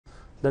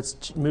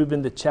Let's move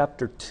into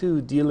chapter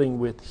 2, dealing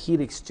with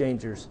heat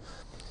exchangers.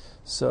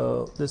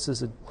 So this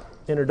is an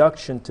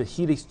introduction to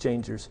heat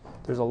exchangers.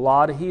 There's a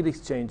lot of heat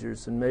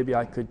exchangers, and maybe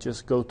I could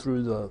just go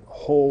through the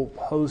whole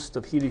host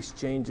of heat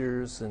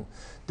exchangers and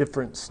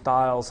different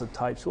styles and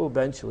types. We'll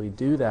eventually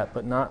do that,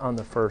 but not on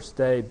the first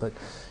day. But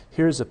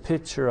here's a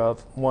picture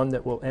of one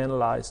that we'll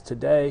analyze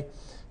today.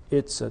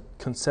 It's a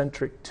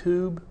concentric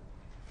tube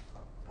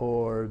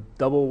or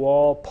double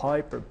wall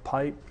pipe or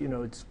pipe. You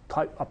know, it's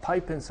a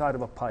pipe inside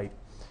of a pipe.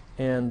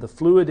 And the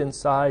fluid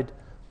inside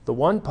the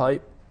one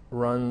pipe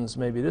runs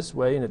maybe this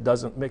way, and it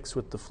doesn't mix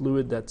with the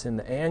fluid that's in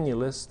the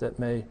annulus that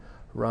may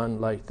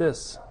run like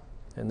this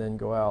and then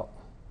go out.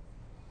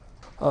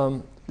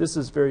 This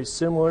is very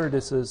similar.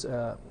 This is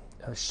a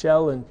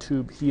shell and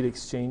tube heat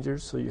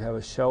exchangers. So you have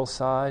a shell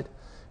side,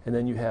 and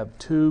then you have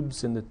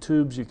tubes. And the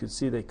tubes, you can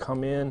see they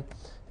come in,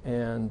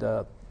 and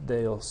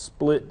they'll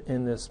split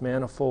in this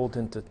manifold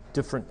into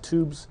different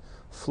tubes.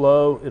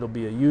 Flow, it'll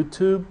be a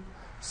U-tube.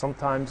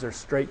 Sometimes they're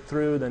straight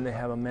through, then they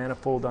have a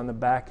manifold on the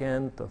back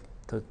end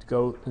to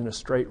go in a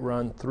straight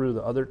run through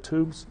the other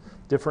tubes.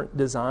 Different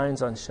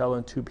designs on shell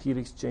and tube heat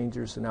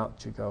exchangers, and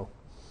out you go.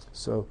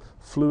 So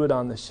fluid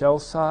on the shell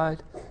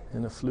side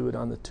and a fluid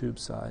on the tube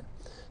side.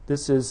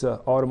 This is an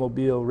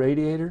automobile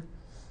radiator.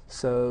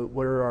 So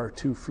what are our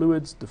two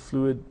fluids? The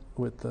fluid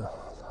with the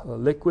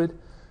liquid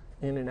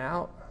in and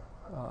out,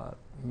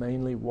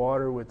 mainly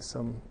water with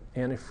some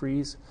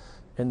antifreeze,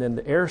 and then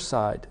the air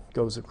side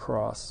goes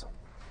across.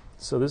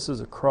 So this is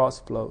a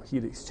cross-flow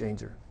heat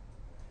exchanger.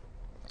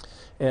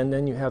 And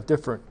then you have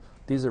different,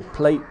 these are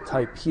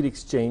plate-type heat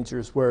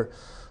exchangers where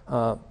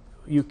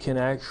you can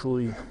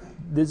actually,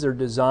 these are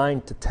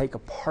designed to take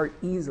apart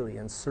easily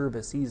and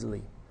service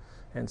easily.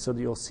 And so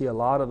you'll see a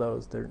lot of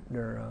those.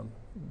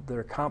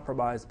 They're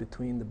compromised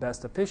between the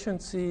best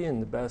efficiency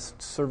and the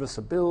best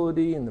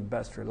serviceability and the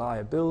best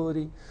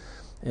reliability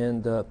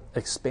and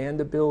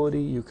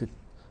expandability. You could,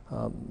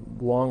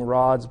 long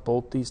rods,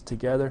 bolt these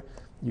together.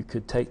 You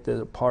could take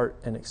that apart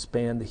and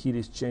expand the heat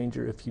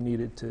exchanger if you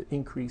needed to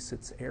increase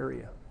its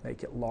area,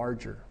 make it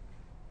larger.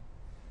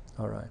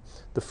 All right.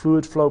 The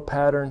fluid flow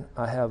pattern,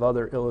 I have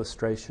other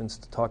illustrations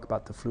to talk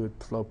about the fluid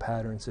flow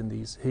patterns in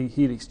these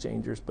heat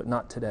exchangers, but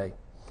not today.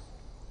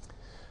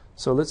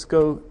 So let's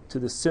go to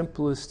the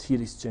simplest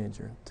heat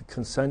exchanger, the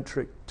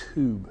concentric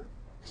tube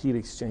heat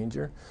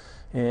exchanger,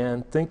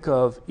 and think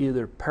of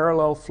either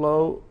parallel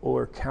flow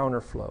or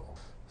counterflow.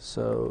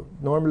 So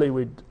normally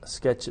we'd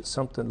sketch it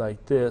something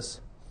like this.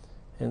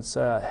 And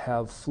say I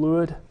have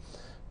fluid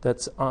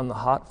that's on the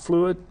hot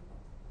fluid,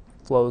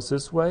 flows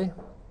this way,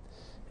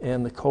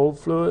 and the cold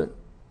fluid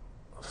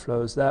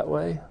flows that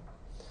way.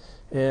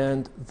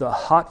 And the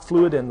hot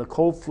fluid and the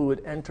cold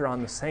fluid enter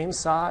on the same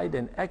side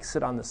and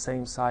exit on the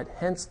same side.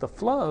 Hence the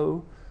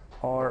flow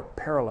are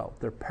parallel.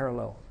 They're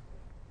parallel.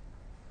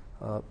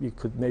 You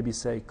could maybe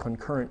say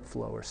concurrent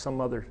flow or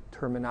some other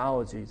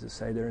terminology to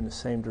say they're in the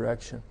same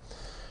direction.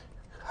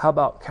 How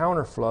about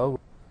counterflow?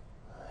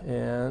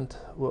 And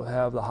we'll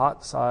have the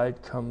hot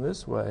side come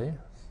this way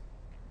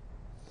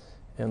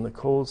and the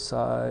cold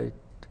side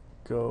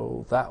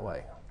go that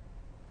way.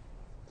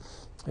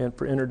 And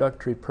for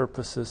introductory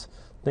purposes,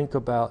 think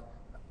about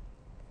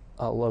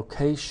a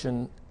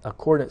location, a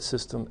coordinate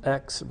system.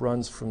 X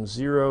runs from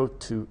 0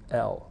 to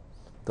L,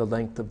 the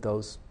length of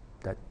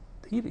that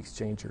heat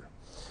exchanger.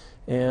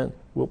 And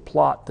we'll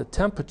plot the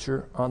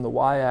temperature on the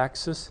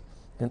y-axis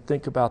and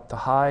think about the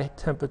high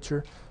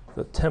temperature.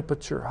 The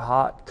temperature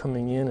hot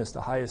coming in is the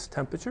highest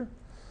temperature,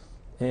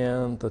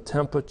 and the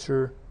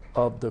temperature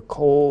of the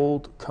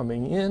cold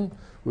coming in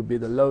would be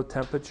the low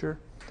temperature.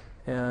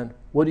 And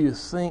what do you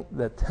think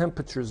the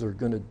temperatures are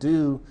going to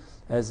do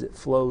as it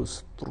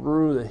flows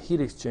through the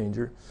heat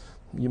exchanger?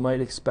 You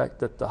might expect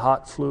that the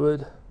hot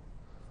fluid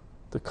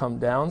to come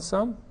down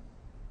some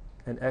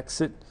and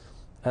exit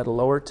at a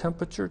lower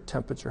temperature,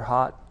 temperature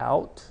hot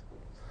out,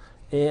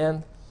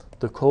 and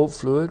the cold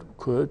fluid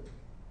could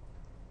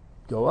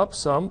go up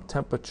some,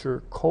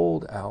 temperature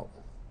cold out.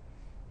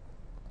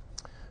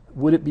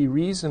 Would it be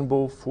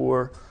reasonable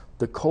for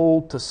the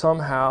cold to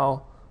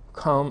somehow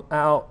come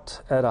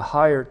out at a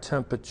higher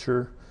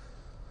temperature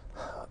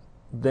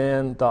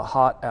than the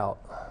hot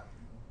out?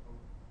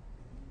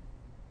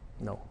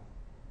 No.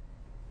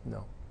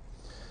 No.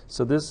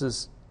 So this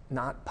is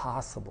not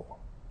possible.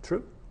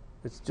 True?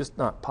 It's just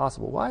not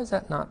possible. Why is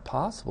that not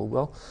possible?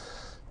 Well,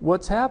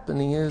 what's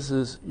happening is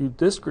you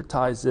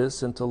discretize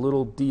this into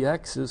little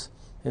dx's.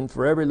 And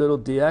for every little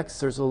dx,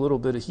 there's a little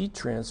bit of heat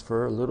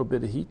transfer, a little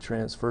bit of heat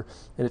transfer.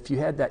 And if you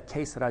had that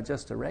case that I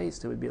just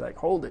erased, it would be like,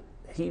 hold it.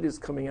 Heat is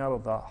coming out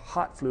of the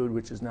hot fluid,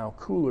 which is now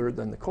cooler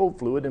than the cold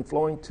fluid, and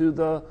flowing to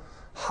the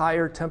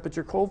higher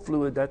temperature cold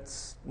fluid.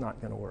 That's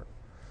not going to work.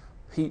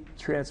 Heat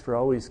transfer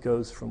always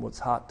goes from what's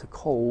hot to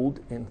cold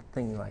in a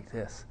thing like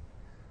this.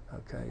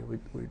 Okay, we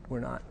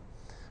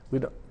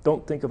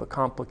don't think of a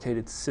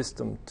complicated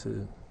system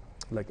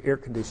like air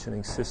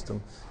conditioning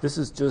system. This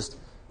is just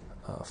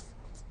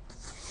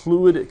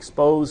fluid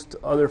exposed to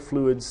other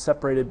fluids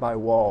separated by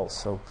walls.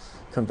 So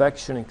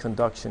convection and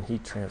conduction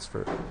heat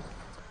transfer.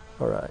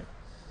 All right.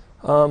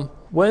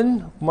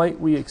 When might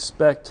we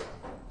expect,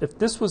 if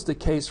this was the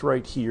case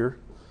right here,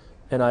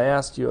 and I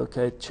asked you,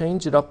 okay,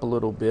 change it up a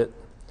little bit,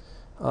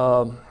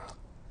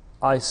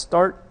 I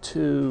start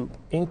to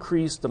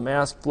increase the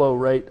mass flow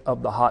rate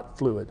of the hot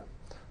fluid.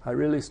 I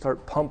really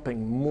start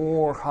pumping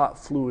more hot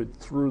fluid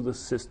through the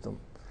system.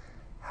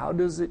 How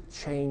does it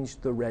change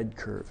the red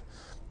curve?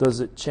 Does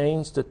it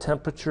change the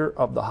temperature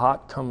of the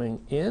hot coming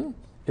in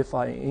if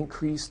I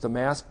increase the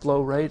mass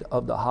flow rate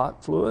of the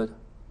hot fluid?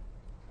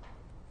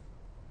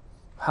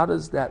 How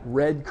does that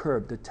red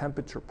curve, the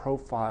temperature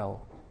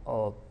profile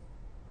of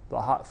the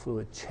hot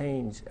fluid,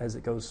 change as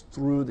it goes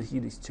through the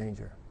heat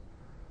exchanger?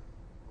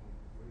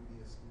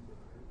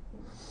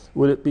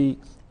 Would it be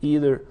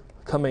either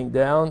coming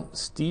down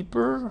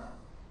steeper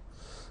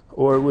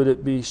or would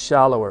it be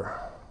shallower?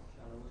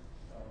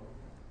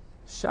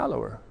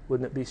 Shallower.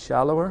 Wouldn't it be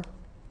shallower?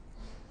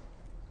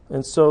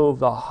 And so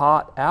the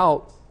hot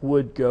out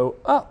would go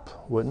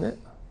up, wouldn't it?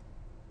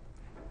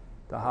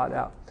 The hot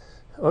out.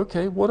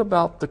 Okay, what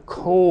about the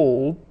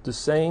cold, the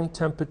same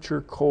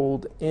temperature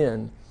cold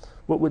in?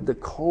 What would the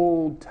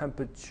cold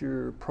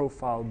temperature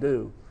profile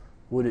do?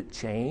 Would it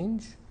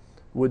change?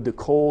 Would the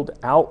cold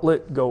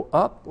outlet go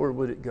up or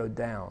would it go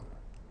down?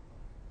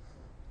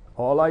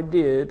 All I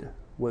did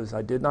was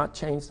I did not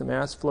change the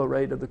mass flow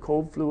rate of the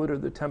cold fluid or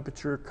the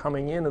temperature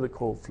coming into the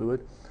cold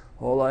fluid.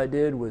 All I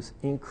did was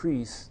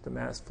increase the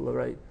mass flow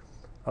rate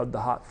of the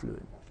hot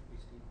fluid.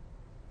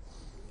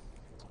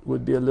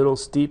 Would be a little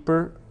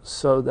steeper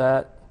so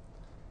that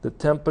the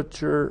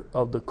temperature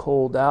of the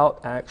cold out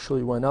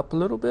actually went up a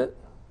little bit.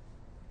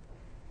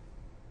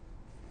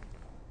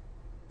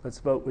 Let's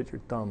vote with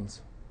your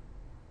thumbs.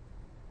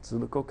 Does it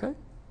look okay?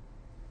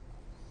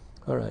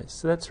 All right,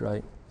 so that's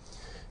right.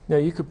 Now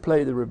you could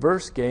play the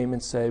reverse game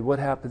and say, what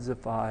happens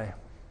if I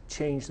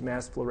change the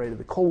mass flow rate of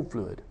the cold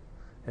fluid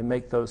and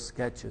make those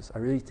sketches? I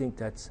really think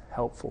that's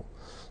helpful.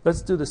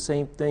 Let's do the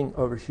same thing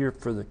over here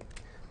for the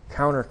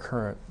counter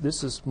current.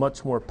 This is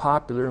much more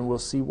popular and we'll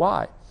see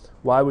why.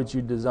 Why would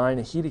you design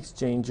a heat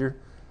exchanger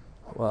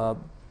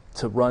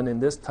to run in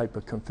this type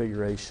of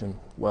configuration?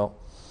 Well,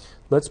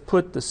 let's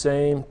put the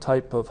same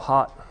type of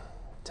hot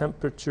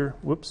temperature.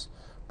 Whoops.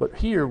 But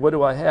here, what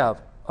do I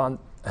have?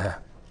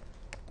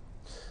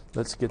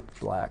 Let's get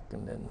black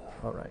and then,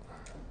 all right.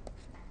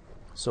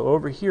 So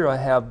over here I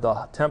have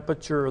the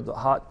temperature of the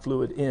hot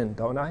fluid in,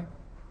 don't I?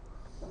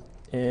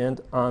 And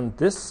on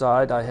this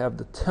side I have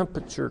the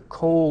temperature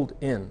cold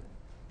in.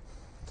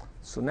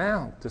 So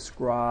now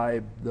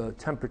describe the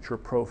temperature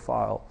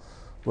profile.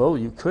 Well,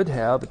 you could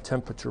have a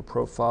temperature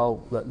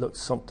profile that looks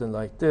something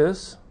like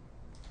this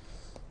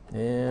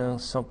and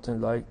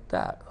something like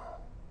that,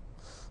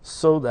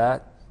 so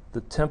that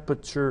the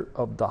temperature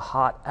of the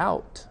hot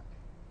out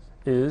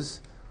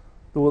is,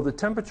 well, the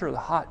temperature of the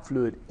hot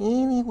fluid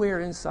anywhere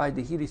inside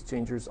the heat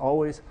exchanger is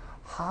always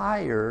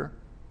higher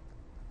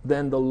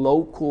than the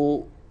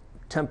local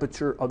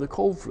temperature of the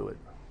cold fluid,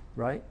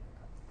 right?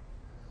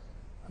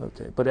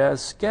 Okay, but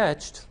as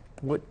sketched,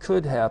 what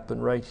could happen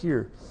right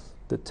here?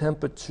 The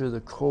temperature of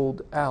the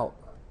cold out,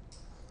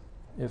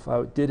 if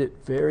I did it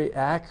very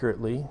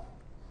accurately,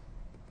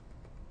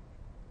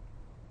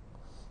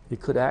 it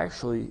could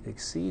actually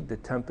exceed the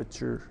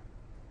temperature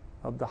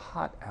of the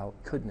hot out,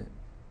 couldn't it?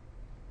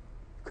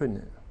 Couldn't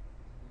it?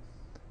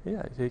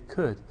 Yeah, it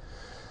could.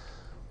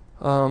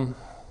 Let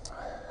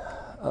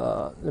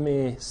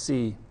me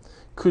see.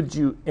 Could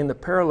you, in the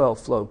parallel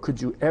flow,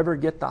 could you ever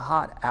get the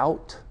hot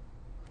out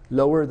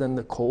lower than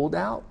the cold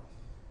out?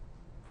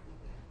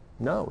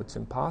 No, it's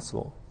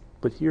impossible.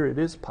 But here it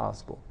is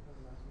possible.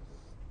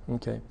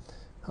 Okay.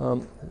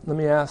 Let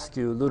me ask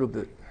you a little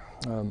bit.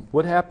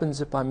 What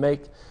happens if I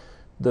make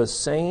the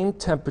same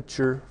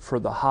temperature for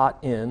the hot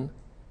in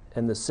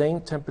and the same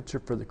temperature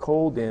for the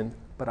cold in,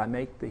 but I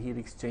make the heat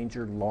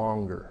exchanger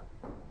longer?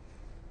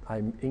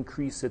 I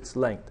increase its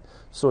length.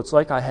 So it's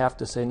like I have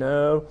to say,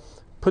 no,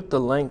 put the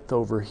length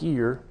over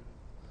here,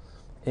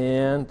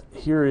 and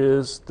here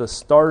is the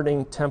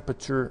starting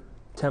temperature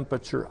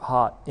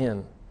hot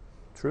in.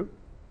 True?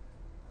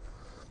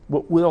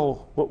 What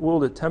will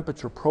the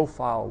temperature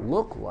profile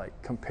look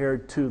like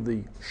compared to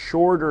the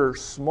shorter,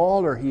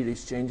 smaller heat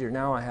exchanger?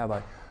 Now I have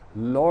a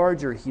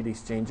larger heat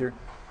exchanger.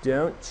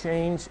 Don't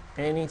change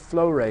any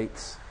flow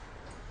rates.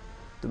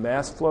 The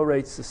mass flow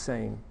rate's the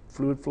same.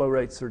 Fluid flow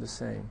rates are the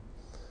same.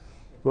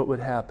 What would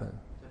happen?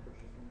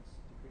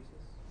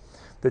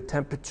 The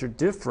temperature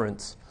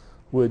difference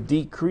would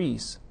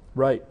decrease,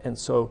 right? And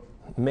so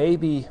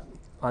maybe,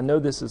 I know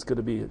this is going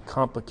to be a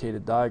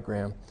complicated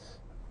diagram,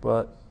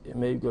 but it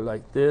may go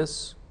like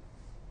this,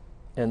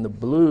 and the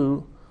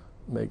blue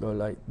may go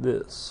like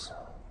this.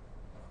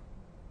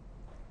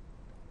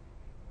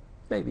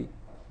 Maybe,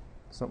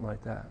 something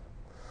like that.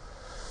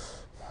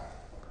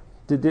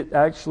 Did it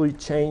actually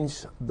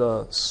change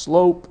the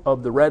slope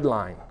of the red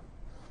line?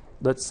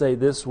 Let's say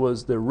this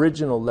was the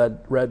original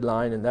red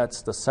line, and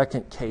that's the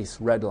second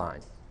case red line.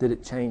 Did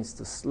it change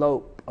the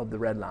slope of the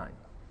red line?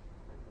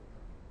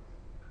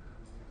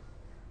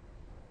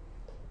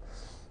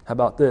 How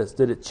about this?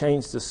 Did it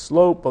change the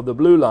slope of the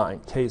blue line,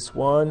 case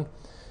 1,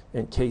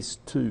 in case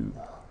 2.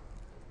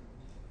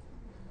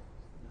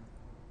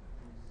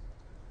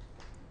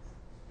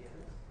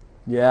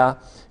 Yeah,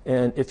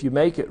 and if you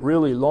make it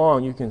really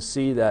long, you can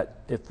see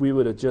that if we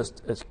would have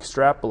just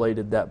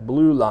extrapolated that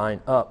blue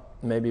line up,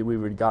 maybe we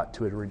would have got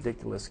to a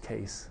ridiculous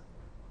case.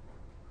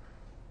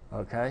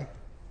 Okay?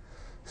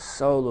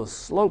 So the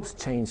slopes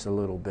changed a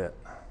little bit,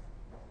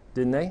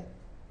 didn't they?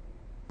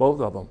 Both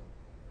of them.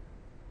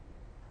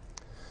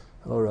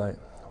 All right.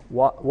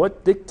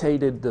 What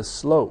dictated the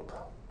slope?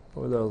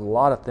 Well, there are a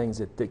lot of things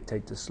that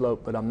dictate the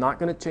slope, but I'm not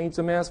going to change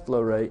the mass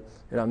flow rate,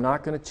 and I'm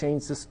not going to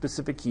change the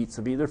specific heats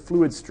of either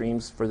fluid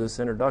streams for this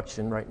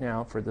introduction right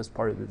now, for this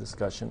part of the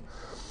discussion.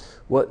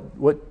 What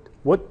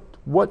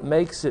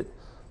makes it?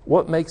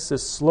 What makes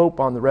this slope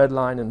on the red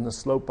line and the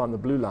slope on the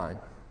blue line?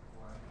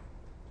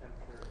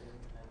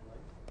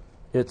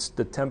 It's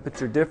the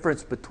temperature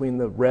difference between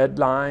the red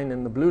line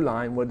and the blue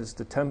line. What is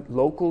the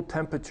local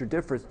temperature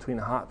difference between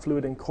a hot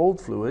fluid and cold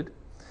fluid?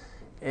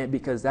 And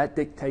because that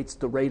dictates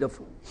the rate of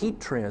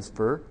heat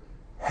transfer,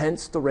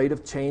 hence the rate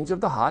of change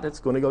of the hot, it's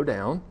going to go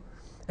down,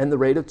 and the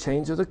rate of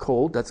change of the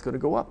cold, that's going to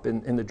go up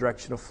in the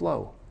direction of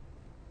flow.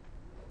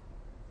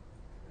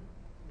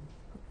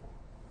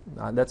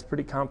 Now, that's a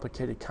pretty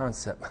complicated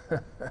concept.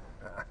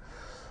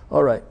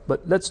 All right,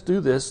 but let's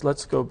do this.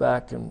 Let's go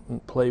back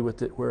and play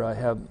with it where I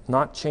have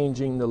not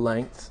changing the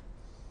length,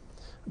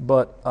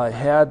 but I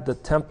had the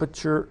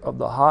temperature of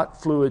the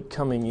hot fluid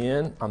coming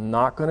in. I'm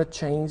not going to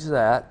change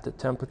that, the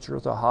temperature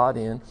of the hot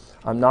in.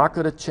 I'm not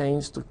going to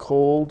change the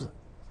cold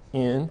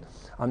in.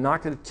 I'm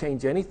not going to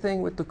change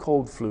anything with the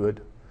cold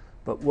fluid,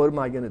 but what am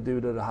I going to do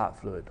to the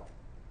hot fluid?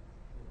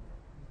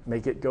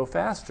 Make it go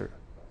faster.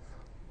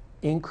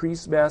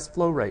 Increase mass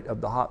flow rate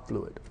of the hot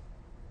fluid.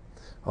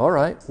 All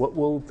right, what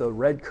will the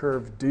red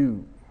curve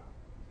do?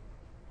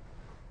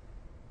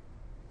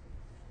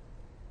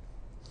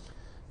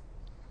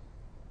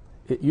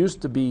 It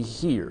used to be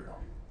here,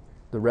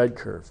 the red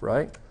curve,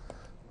 right?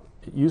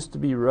 It used to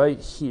be right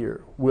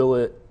here. Will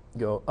it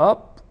go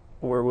up,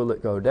 or will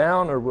it go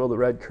down, or will the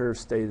red curve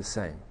stay the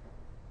same?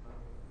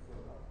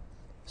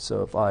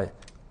 So if I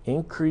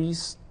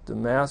increase the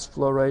mass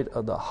flow rate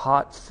of the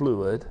hot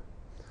fluid,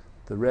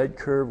 the red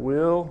curve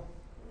will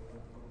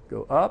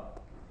go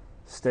up,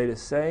 stay the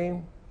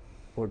same,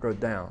 or go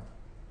down?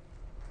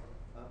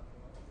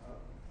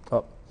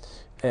 Up.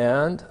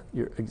 And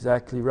you're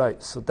exactly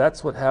right. So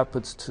that's what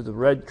happens to the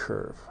red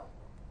curve.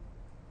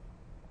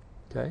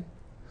 Okay?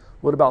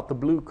 What about the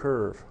blue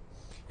curve?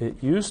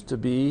 It used to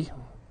be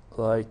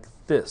like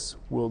this.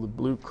 Will the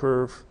blue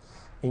curve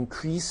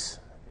increase,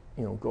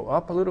 go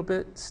up a little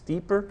bit,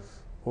 steeper,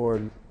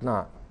 or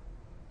not?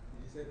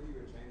 You said you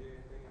were changing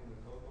anything in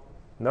the cold one?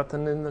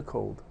 Nothing in the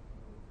cold.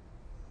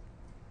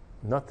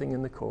 Nothing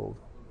in the cold.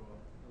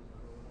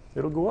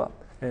 It'll go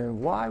up.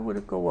 And why would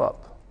it go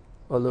up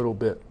a little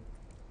bit?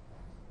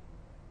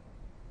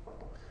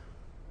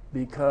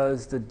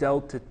 Because the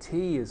delta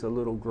T is a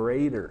little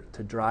greater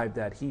to drive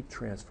that heat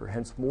transfer.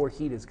 Hence, more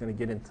heat is going to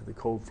get into the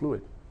cold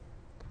fluid.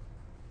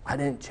 I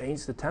didn't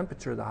change the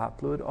temperature of the hot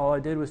fluid. All I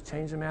did was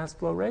change the mass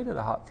flow rate of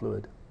the hot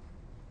fluid.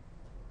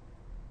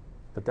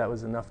 But that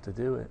was enough to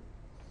do it.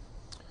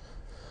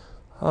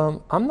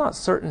 I'm not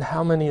certain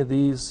how many of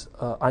these,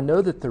 I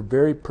know that they're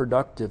very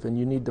productive, and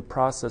you need to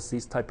process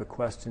these type of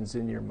questions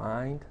in your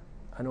mind.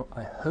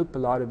 I hope a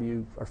lot of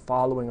you are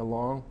following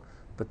along,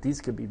 but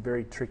these could be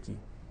very tricky.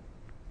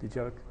 Did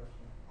you have a question?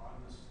 On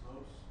the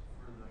slopes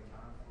for the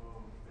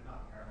counterflow, they're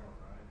not parallel,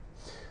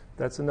 right?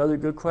 That's another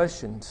good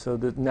question. So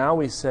that now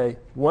we say,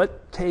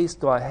 what case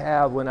do I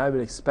have when I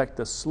would expect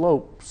the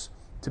slopes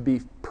to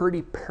be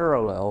pretty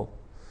parallel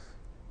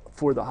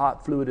for the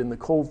hot fluid and the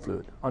cold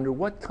fluid? Under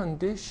what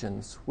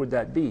conditions would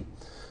that be?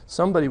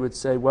 Somebody would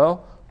say,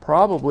 well,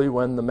 probably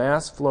when the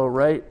mass flow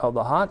rate of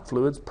the hot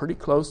fluid is pretty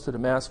close to the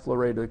mass flow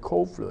rate of the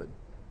cold fluid.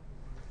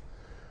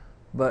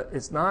 But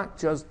it's not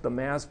just the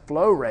mass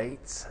flow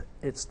rates,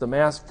 it's the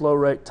mass flow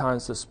rate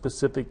times the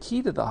specific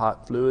heat of the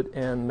hot fluid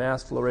and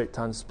mass flow rate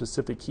times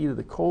specific heat of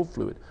the cold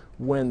fluid.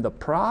 When the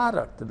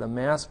product of the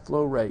mass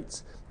flow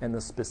rates and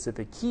the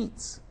specific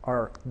heats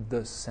are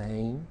the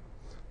same,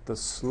 the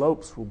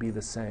slopes will be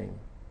the same.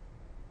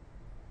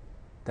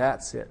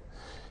 That's it.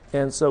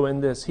 And so in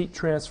this heat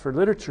transfer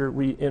literature,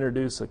 we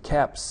introduce a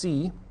cap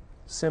C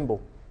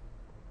symbol.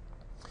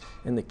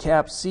 And the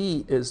cap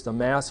C is the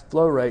mass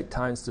flow rate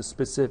times the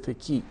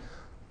specific heat.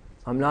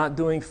 I'm not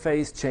doing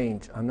phase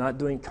change. I'm not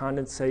doing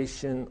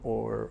condensation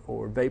or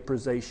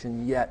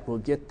vaporization yet. We'll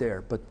get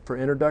there. But for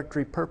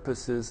introductory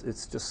purposes,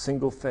 it's just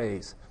single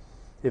phase.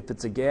 If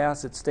it's a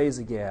gas, it stays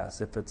a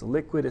gas. If it's a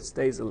liquid, it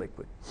stays a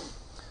liquid.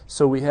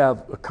 So we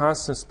have a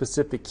constant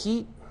specific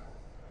heat,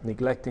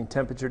 neglecting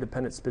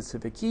temperature-dependent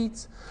specific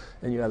heats,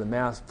 and you have the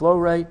mass flow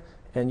rate,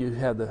 and you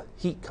have the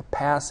heat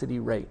capacity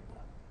rate.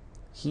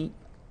 Heat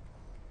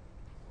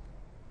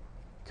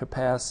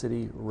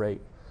capacity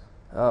rate.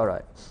 All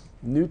right.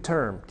 New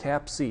term,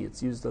 cap C.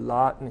 It's used a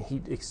lot in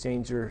heat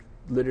exchanger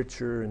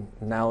literature and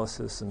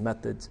analysis and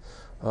methods.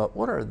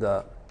 What are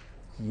the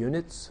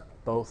units,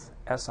 both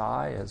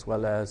SI as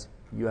well as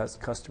U.S.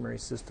 customary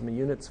system of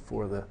units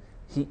for the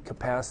heat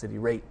capacity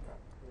rate.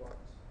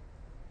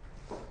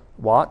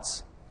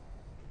 Watts.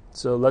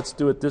 So let's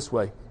do it this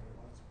way.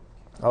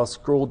 I'll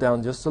scroll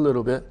down just a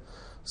little bit.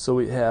 So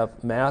we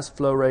have mass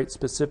flow rate,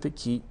 specific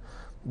heat.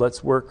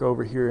 Let's work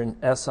over here in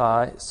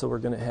SI. So we're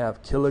going to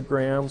have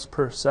kilograms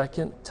per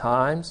second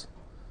times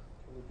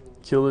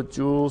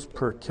kilojoules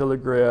per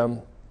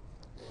kilogram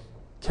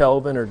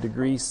Kelvin or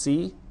degree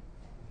C.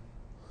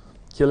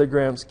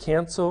 Kilograms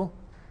cancel.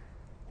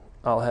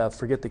 I'll have,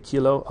 forget the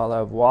kilo, I'll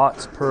have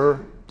watts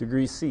per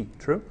degree C.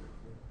 True?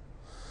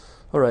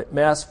 All right,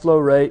 mass flow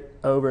rate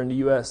over in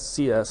the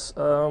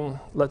USCS.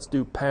 Let's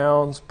do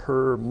pounds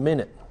per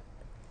minute,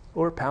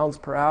 or pounds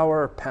per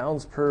hour, or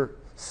pounds per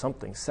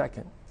something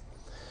second.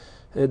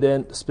 And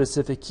then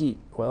specific heat.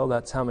 Well,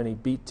 that's how many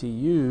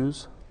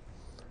BTUs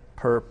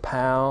per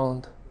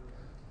pound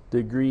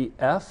degree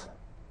F.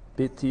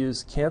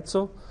 BTUs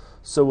cancel.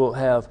 So we'll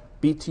have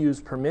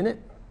BTUs per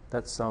minute.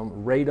 That's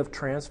some rate of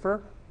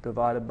transfer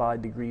divided by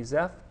degrees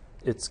F.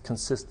 It's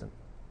consistent.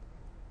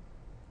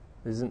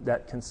 Isn't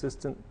that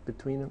consistent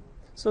between them?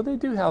 So they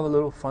do have a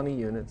little funny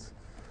units.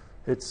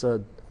 It's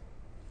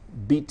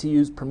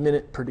BTUs per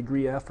minute per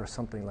degree F or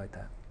something like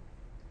that.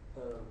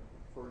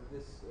 For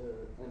this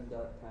m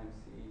dot times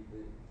C,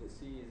 the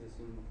C is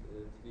assumed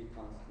to be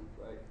constant,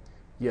 right?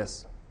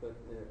 Yes. But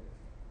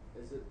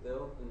is it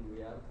built in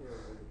reality or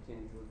does it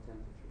change with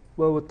temperature?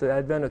 Well, with the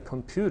advent of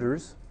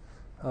computers,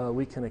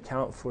 we can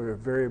account for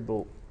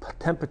variable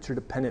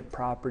temperature-dependent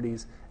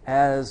properties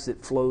as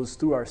it flows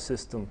through our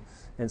system.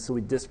 And so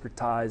we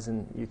discretize,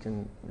 and you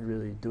can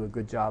really do a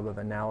good job of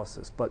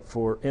analysis. But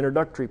for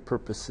introductory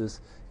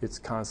purposes, it's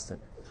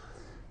constant.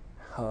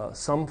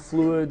 Some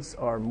fluids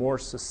are more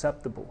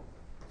susceptible.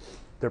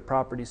 Their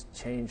properties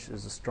change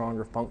as a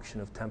stronger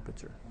function of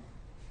temperature.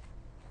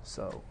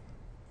 So,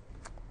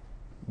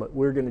 but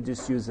we're going to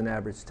just use an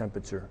average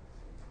temperature.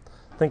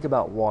 Think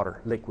about water,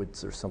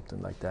 liquids or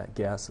something like that,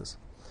 gases.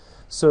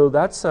 So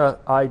that's an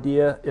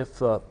idea. If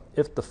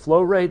the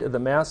flow rate of the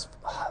mass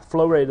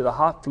flow rate of the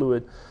hot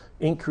fluid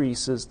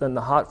increases, then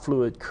the hot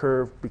fluid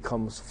curve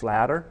becomes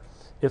flatter.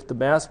 If the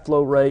mass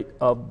flow rate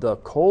of the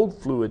cold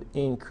fluid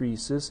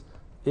increases,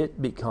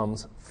 it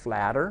becomes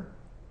flatter.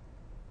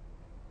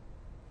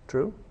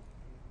 True?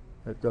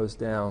 It goes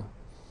down.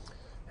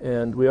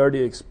 And we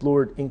already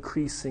explored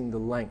increasing the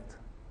length.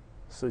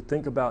 So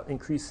think about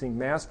increasing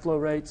mass flow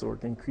rates or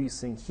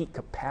increasing heat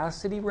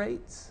capacity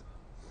rates,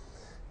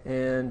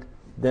 and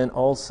then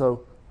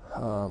also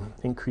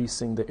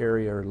increasing the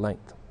area or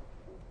length.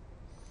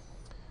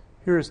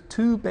 Here's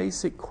two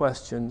basic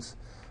questions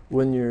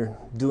when you're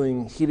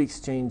doing heat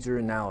exchanger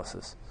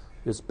analysis.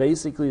 It's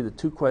basically the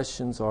two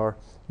questions are,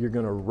 you're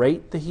going to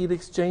rate the heat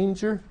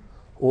exchanger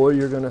or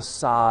you're going to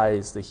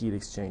size the heat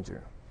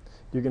exchanger.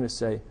 You're going to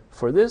say,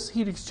 for this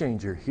heat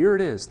exchanger, here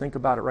it is. Think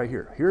about it right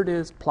here. Here it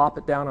is. Plop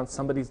it down on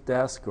somebody's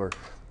desk, or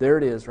there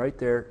it is right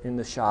there in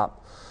the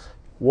shop.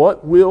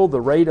 What will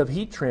the rate of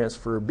heat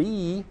transfer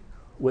be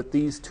with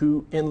these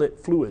two inlet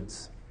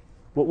fluids?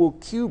 What will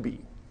Q be?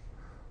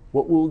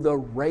 What will the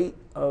rate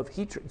of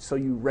heat so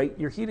you rate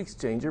your heat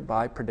exchanger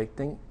by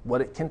predicting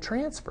what it can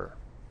transfer.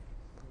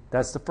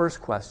 That's the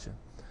first question.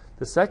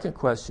 The second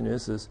question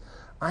is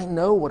I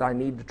know what I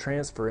need to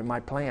transfer in my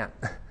plant.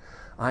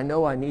 I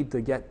know I need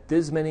to get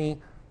this many,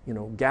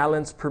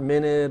 gallons per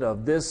minute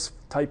of this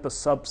type of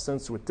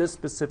substance with this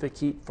specific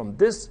heat from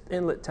this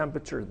inlet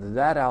temperature to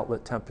that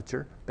outlet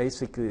temperature.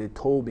 Basically, they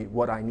told me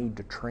what I need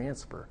to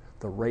transfer.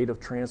 The rate of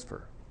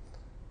transfer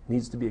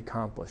needs to be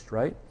accomplished,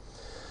 right?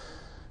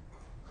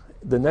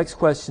 The next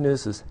question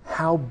is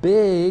how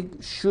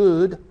big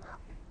should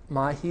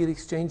my heat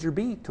exchanger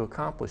be to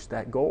accomplish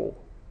that goal?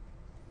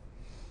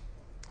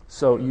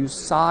 So you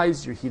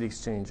size your heat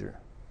exchanger.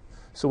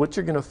 So what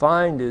you're going to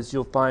find is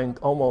you'll find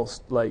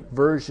almost like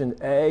version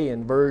A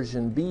and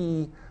version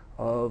B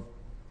of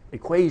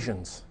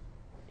equations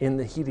in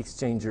the heat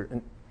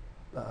exchanger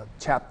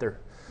chapter.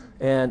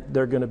 And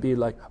they're going to be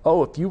like,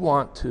 oh, if you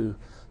want to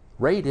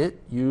rate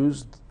it,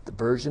 use the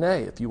version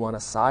A. If you want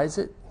to size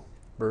it,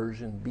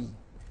 version B.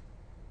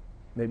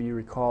 Maybe you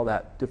recall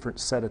that different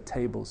set of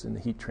tables in the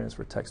heat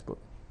transfer textbook.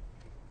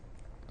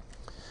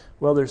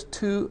 Well, there's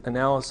two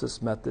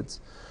analysis methods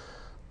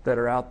that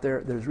are out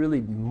there. There's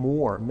really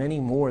more, many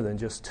more than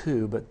just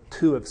two, but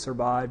two have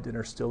survived and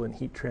are still in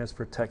heat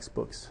transfer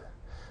textbooks.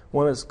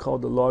 One is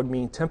called the log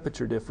mean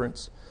temperature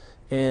difference,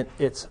 and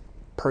it's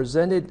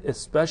presented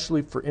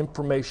especially for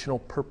informational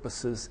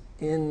purposes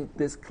in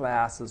this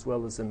class as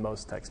well as in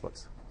most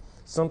textbooks.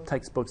 Some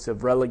textbooks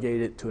have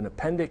relegated it to an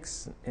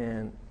appendix,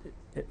 and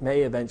it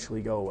may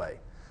eventually go away.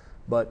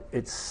 But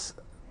it's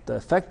the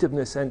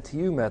effectiveness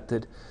NTU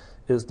method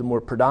is the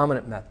more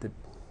predominant method,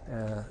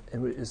 and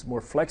is a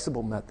more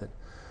flexible method.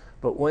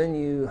 But when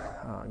you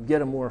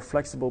get a more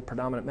flexible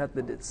predominant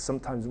method, it's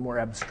sometimes more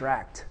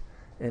abstract,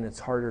 and it's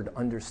harder to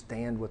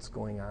understand what's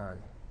going on.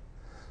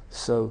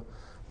 So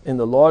in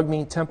the log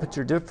mean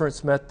temperature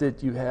difference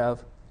method, you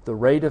have the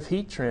rate of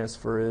heat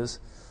transfer is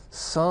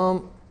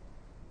some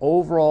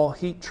overall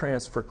heat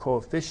transfer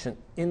coefficient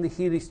in the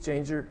heat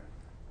exchanger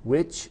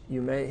which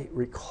you may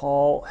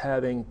recall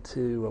having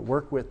to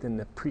work with in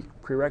the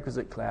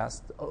prerequisite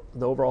class,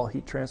 the overall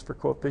heat transfer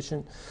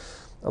coefficient.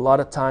 A lot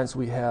of times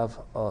we have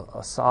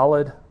a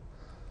solid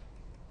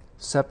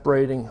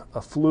separating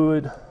a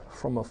fluid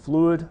from a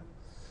fluid,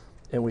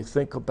 and we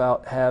think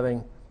about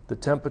having the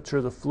temperature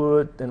of the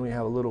fluid, then we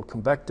have a little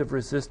convective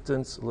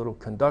resistance, a little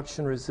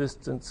conduction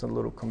resistance, a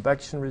little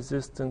convection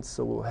resistance.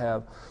 So we'll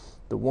have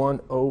the 1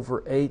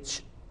 over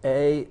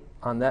HA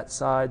on that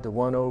side, the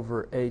 1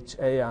 over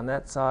HA on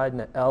that side,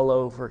 and the L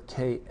over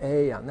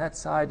KA on that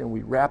side, and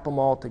we wrap them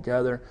all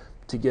together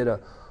to get a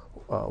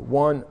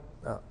 1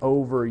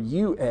 over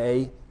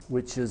UA,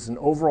 which is an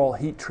overall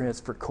heat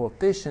transfer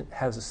coefficient,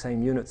 has the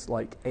same units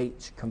like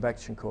H,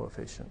 convection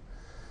coefficient.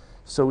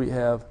 So we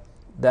have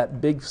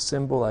that big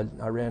symbol.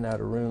 I ran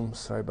out of room,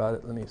 sorry about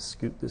it. Let me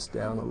scoot this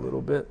down a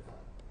little bit.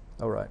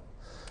 All right.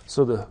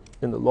 So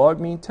in the log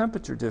mean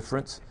temperature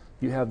difference,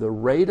 you have the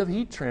rate of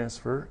heat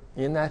transfer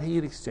in that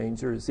heat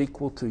exchanger is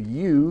equal to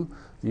U,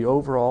 the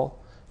overall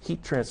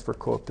heat transfer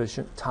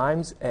coefficient,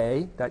 times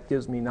A. That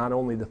gives me not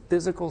only the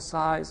physical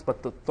size,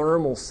 but the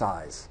thermal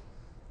size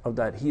of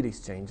that heat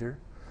exchanger,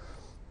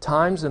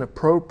 times an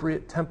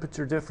appropriate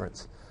temperature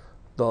difference.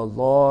 The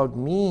log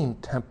mean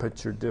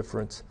temperature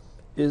difference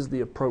is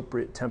the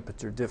appropriate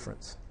temperature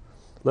difference.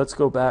 Let's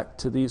go back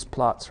to these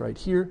plots right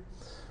here,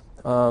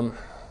 or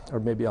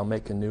maybe I'll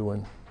make a new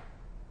one.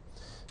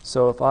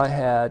 So if I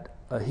had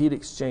a heat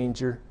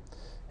exchanger,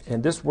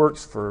 and this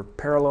works for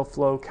parallel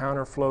flow,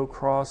 counterflow,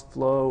 cross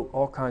flow,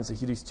 all kinds of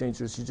heat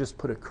exchangers, you just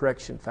put a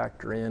correction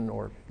factor in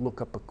or look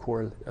up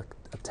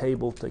a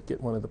table to get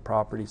one of the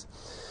properties.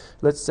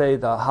 Let's say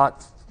the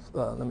hot,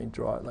 let me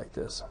draw it like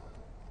this.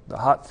 The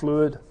hot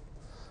fluid,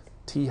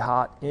 T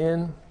hot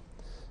in,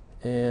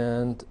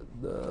 and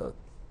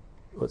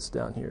what's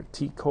down here,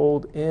 T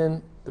cold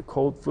in, the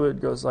cold fluid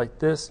goes like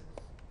this,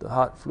 the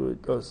hot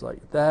fluid goes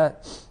like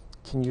that.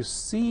 Can you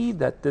see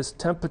that this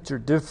temperature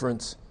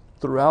difference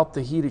throughout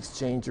the heat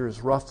exchanger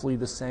is roughly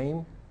the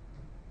same?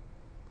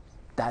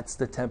 That's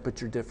the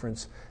temperature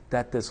difference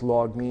that this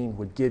log mean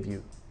would give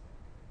you.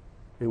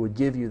 It would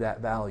give you that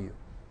value.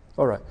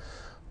 All right,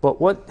 but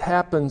what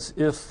happens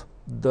if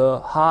the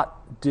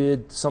hot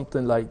did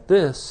something like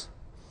this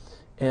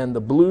and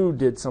the blue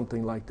did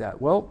something like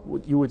that? Well,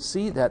 you would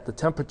see that the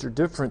temperature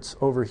difference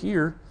over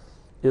here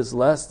is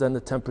less than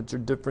the temperature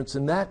difference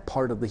in that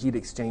part of the heat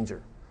exchanger.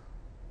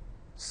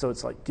 So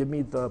it's like, give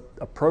me the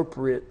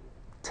appropriate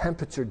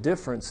temperature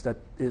difference that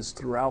is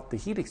throughout the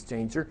heat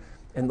exchanger,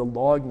 and the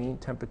log mean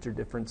temperature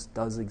difference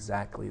does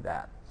exactly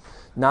that.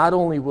 Not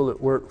only will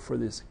it work for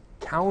this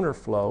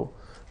counterflow,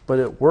 but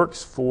it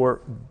works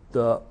for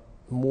the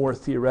more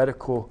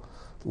theoretical,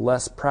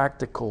 less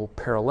practical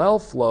parallel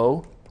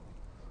flow,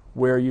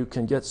 where you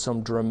can get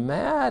some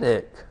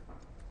dramatic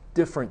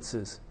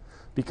differences.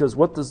 Because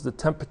what does the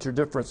temperature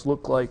difference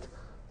look like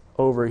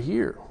over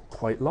here?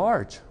 Quite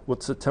large.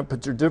 What's the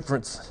temperature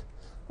difference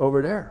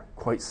over there?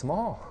 Quite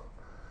small.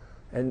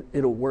 And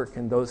it'll work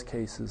in those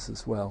cases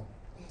as well.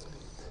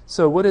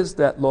 So what is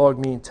that log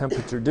mean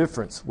temperature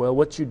difference? Well,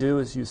 what you do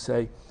is you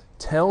say,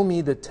 tell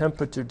me the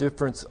temperature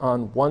difference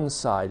on one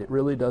side. It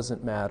really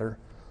doesn't matter,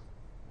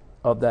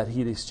 of that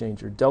heat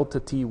exchanger.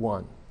 Delta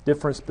T1.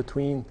 Difference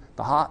between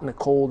the hot and the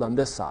cold on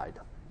this side.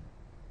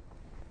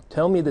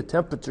 Tell me the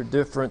temperature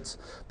difference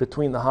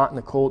between the hot and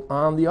the cold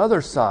on the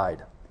other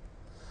side.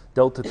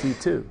 Delta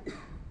T2.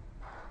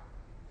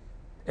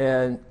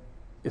 And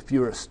if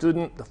you're a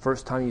student, the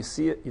first time you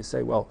see it, you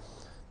say, well,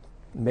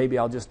 maybe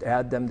I'll just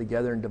add them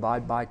together and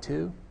divide by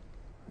 2.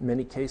 In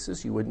many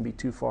cases, you wouldn't be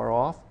too far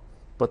off.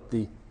 But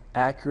the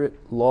accurate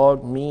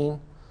log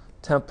mean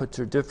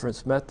temperature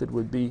difference method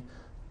would be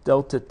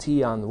delta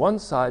T on the one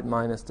side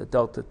minus the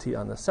delta T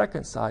on the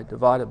second side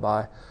divided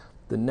by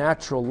the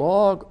natural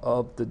log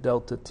of the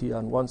delta T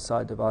on one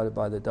side divided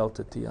by the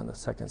delta T on the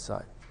second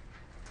side.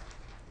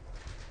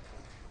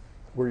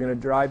 We're going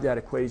to drive that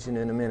equation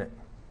in a minute.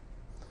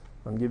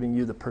 I'm giving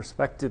you the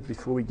perspective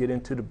before we get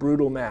into the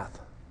brutal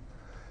math.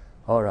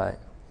 All right.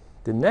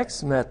 The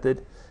next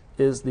method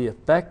is the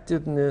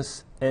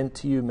effectiveness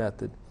NTU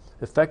method.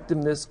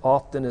 Effectiveness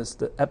often is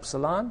the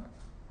epsilon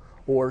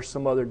or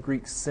some other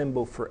Greek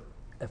symbol for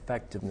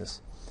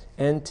effectiveness.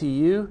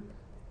 NTU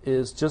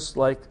is just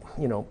like,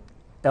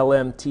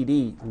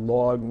 LMTD,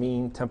 log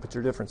mean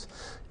temperature difference.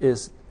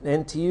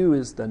 NTU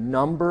is the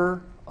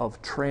number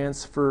of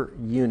transfer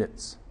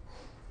units.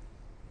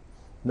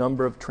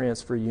 Number of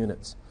transfer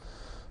units.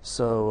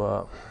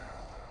 So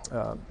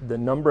the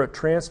number of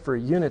transfer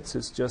units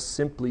is just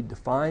simply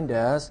defined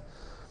as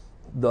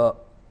the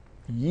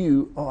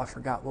U. Oh, I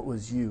forgot what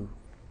was U.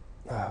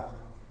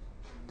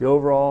 The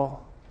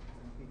overall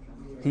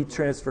heat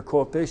transfer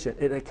coefficient.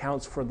 It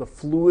accounts for the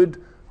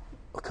fluid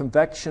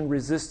convection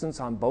resistance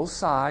on both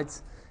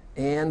sides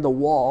and the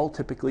wall,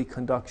 typically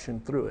conduction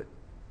through it.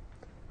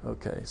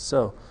 Okay,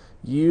 so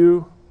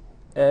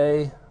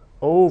UA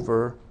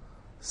over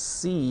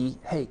C,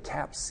 hey,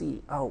 cap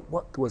C. Oh,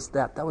 what was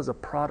that? That was a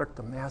product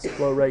of mass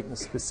flow rate and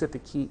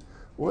specific heat.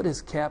 What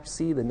is cap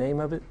C, the name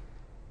of it?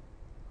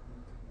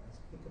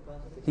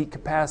 heat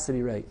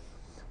capacity rate.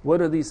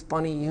 What are these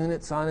funny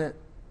units on it?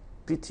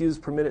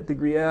 BTUs per minute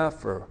degree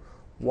F or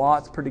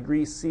watts per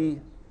degree C,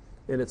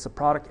 and it's a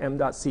product m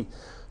dot C.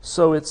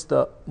 So it's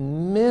the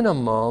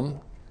minimum,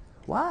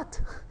 what?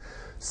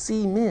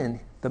 C min,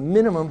 the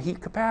minimum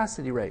heat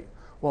capacity rate.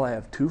 Well, I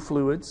have two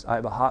fluids. I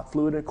have a hot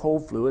fluid and a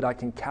cold fluid. I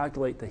can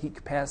calculate the heat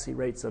capacity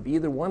rates of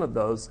either one of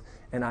those,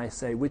 and I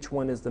say which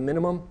one is the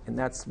minimum, and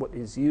that's what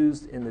is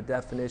used in the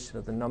definition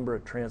of the number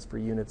of transfer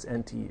units,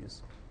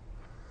 NTUs.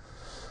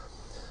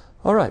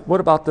 All right,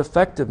 what about the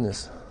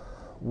effectiveness?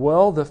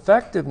 Well, the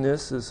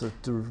effectiveness is a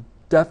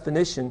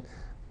definition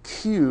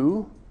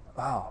Q.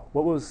 Wow,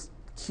 what was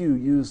Q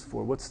used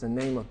for? What's the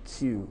name of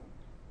Q?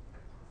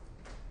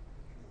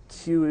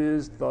 Q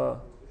is the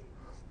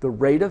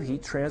rate of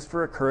heat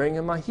transfer occurring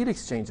in my heat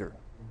exchanger.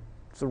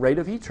 It's the rate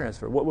of heat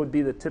transfer. What would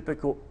be the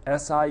typical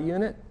SI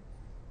unit?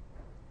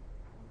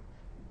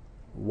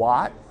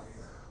 Watt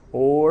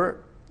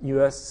or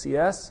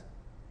USCS,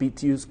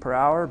 BTUs per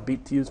hour,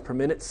 BTUs per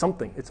minute,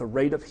 something. It's a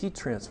rate of heat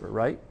transfer,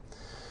 right?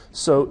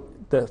 So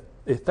the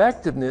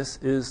effectiveness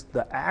is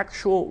the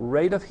actual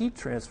rate of heat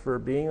transfer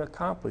being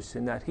accomplished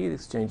in that heat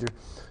exchanger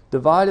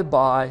divided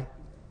by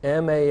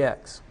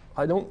MAX.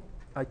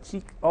 I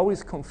keep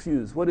always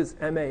confused. What does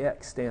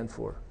MAX stand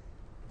for?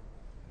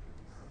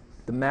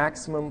 The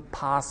maximum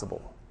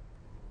possible.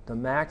 The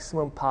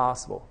maximum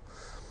possible.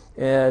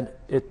 And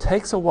it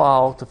takes a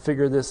while to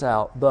figure this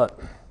out, but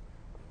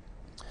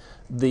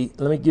let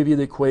me give you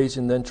the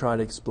equation, then try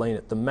to explain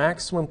it. The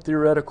maximum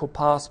theoretical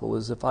possible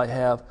is if I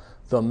have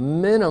the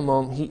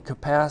minimum heat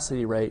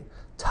capacity rate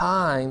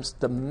times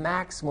the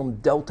maximum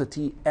delta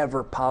T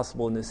ever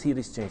possible in this heat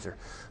exchanger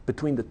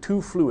between the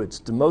two fluids.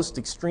 The most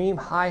extreme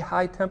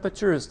high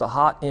temperature is the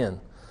hot end.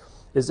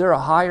 Is there a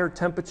higher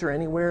temperature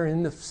anywhere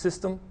in the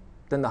system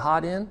than the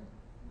hot end?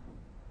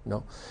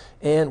 No.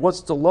 And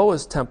what's the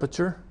lowest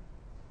temperature?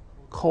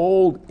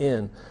 Cold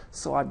end.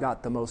 So I've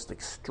got the most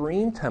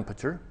extreme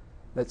temperature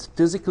that's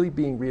physically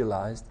being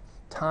realized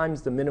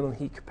times the minimum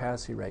heat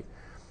capacity rate.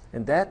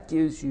 And that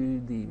gives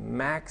you the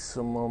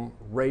maximum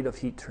rate of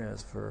heat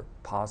transfer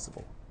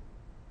possible.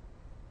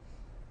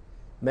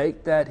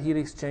 Make that heat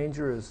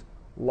exchanger as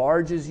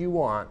large as you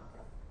want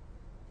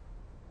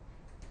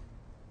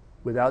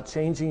without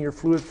changing your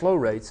fluid flow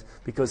rates,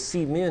 because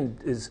C min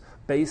is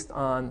based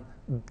on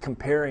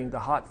comparing the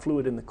hot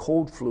fluid and the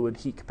cold fluid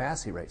heat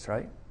capacity rates,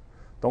 right?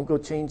 Don't go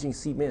changing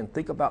C min.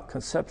 Think about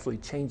conceptually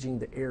changing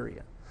the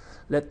area.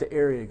 Let the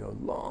area go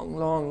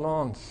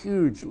long,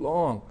 huge,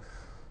 long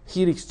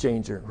heat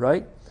exchanger,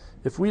 right?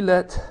 If we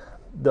let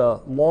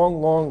the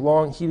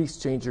long heat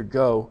exchanger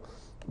go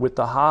with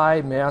the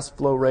high mass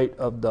flow rate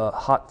of the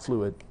hot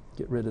fluid,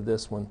 get rid of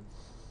this one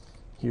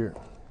here.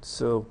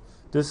 So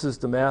this is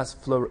the mass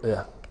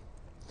flow.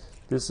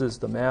 This is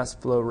the mass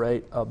flow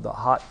rate of the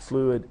hot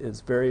fluid.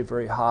 Is very,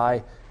 very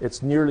high.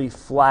 It's nearly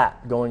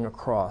flat going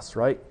across,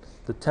 right?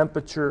 The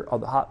temperature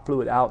of the hot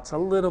fluid out is a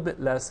little bit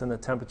less than the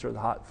temperature of the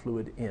hot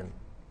fluid in.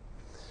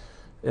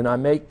 And I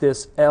make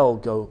this L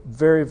go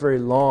very, very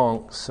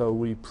long, so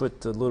we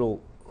put the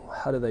little,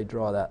 how do they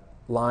draw that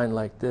line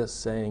like this,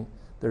 saying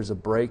there's a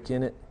break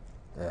in it?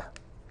 Yeah.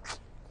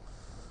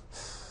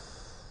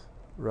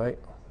 Right?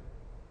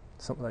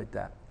 Something like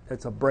that.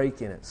 It's a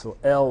break in it, so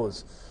L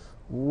is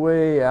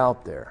way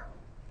out there.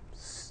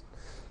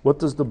 What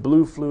does the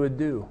blue fluid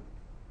do?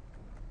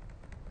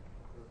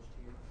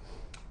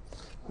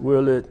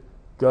 Will it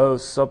go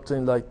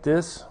something like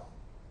this?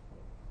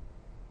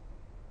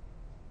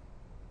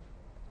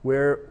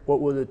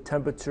 What will the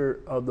temperature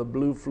of the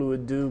blue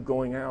fluid do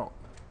going out?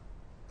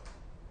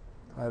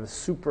 I have a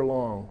super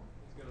long.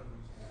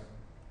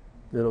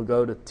 It'll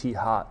go to T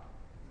hot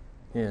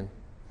in.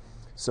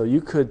 So you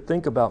could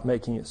think about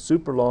making it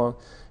super long,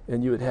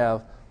 and you would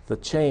have the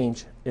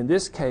change. In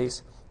this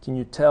case, can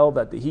you tell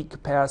that the heat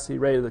capacity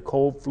rate of the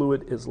cold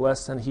fluid is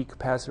less than the heat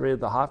capacity rate of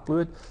the hot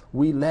fluid?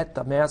 We let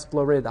the mass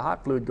flow rate of the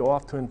hot fluid go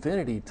off to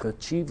infinity to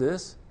achieve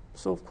this.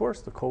 So of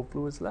course the cold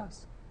fluid is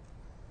less.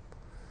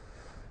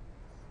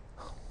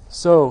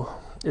 So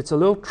it's a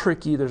little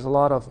tricky. There's a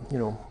lot of,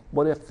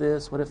 what if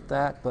this, what if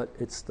that, but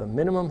it's the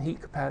minimum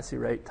heat capacity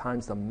rate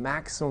times the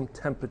maximum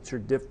temperature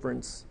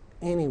difference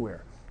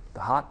anywhere. The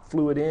hot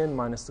fluid in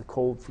minus the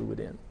cold fluid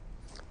in.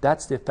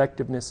 That's the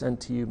effectiveness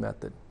NTU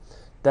method.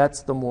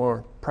 That's the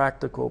more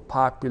practical,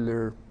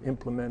 popular,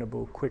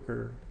 implementable,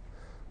 quicker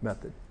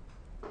method.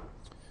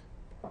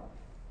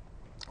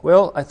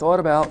 Well, I thought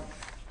about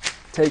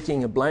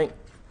taking a blank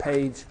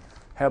page,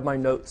 have my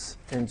notes,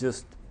 and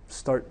just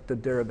start the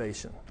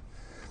derivation.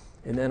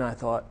 And then I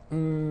thought,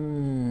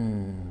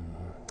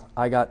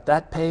 I got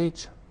that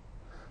page,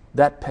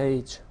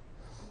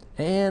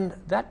 and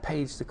that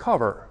page to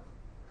cover.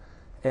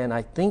 And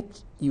I think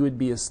you would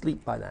be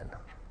asleep by then.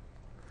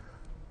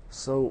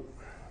 So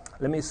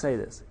let me say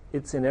this.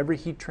 It's in every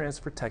heat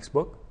transfer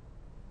textbook.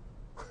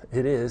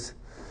 It is.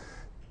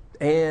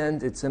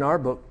 And it's in our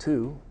book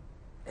too.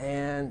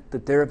 And the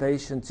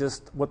derivation,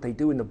 just what they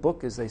do in the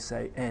book is they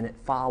say, and it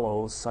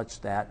follows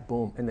such that,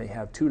 boom. And they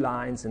have 2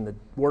 lines, and the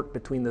work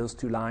between those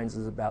 2 lines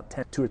is about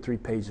 2 or 3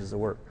 pages of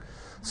work.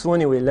 So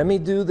anyway, let me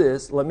do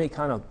this. Let me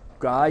kind of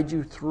guide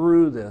you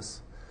through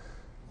this.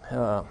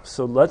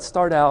 So let's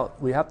start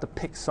out. We have to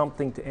pick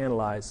something to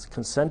analyze.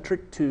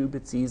 Concentric tube,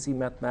 it's easy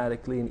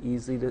mathematically and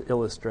easy to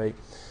illustrate.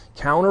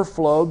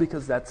 Counterflow,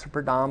 because that's the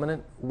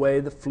predominant way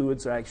the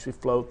fluids are actually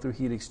flowed through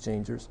heat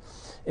exchangers.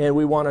 And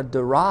we want to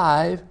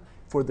derive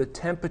for the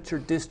temperature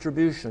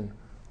distribution,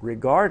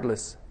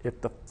 regardless if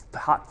the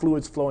hot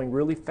fluid's flowing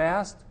really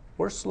fast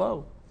or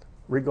slow,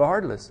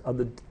 regardless of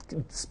the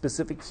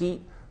specific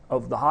heat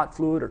of the hot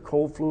fluid or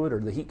cold fluid or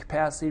the heat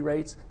capacity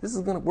rates. This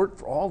is going to work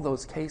for all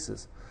those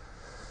cases.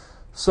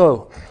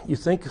 So you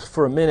think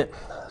for a minute,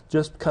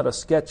 just kind of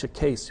sketch a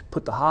case.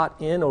 Put the hot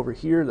in over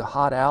here, the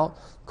hot out,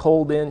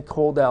 cold in,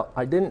 cold out.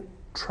 I didn't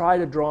try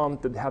to draw them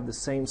to have the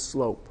same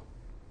slope.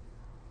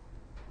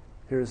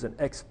 Here's an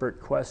expert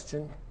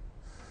question.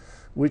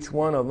 Which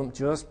one of them,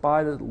 just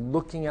by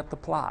looking at the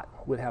plot,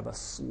 would have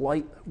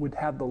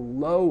the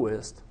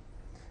lowest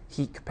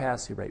heat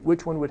capacity rate?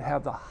 Which one would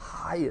have the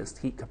highest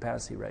heat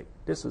capacity rate?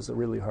 This is a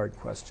really hard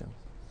question.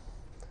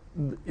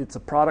 It's a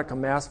product of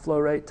mass flow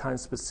rate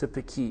times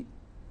specific heat.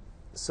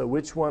 So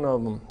which one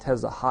of them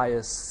has the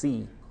highest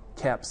C,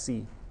 cap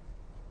C?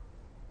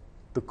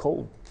 The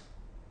cold.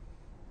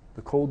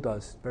 The cold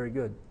does. Very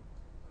good.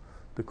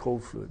 The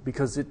cold fluid.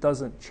 Because it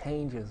doesn't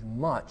change as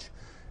much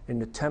in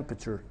the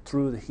temperature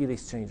through the heat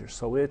exchanger.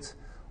 So it's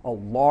a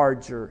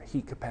larger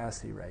heat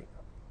capacity rate.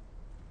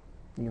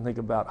 You can think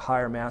about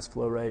higher mass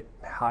flow rate,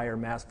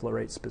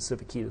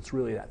 specific heat. It's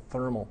really that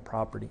thermal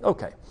property.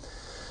 Okay.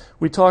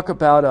 We're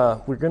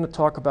going to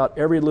talk about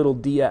every little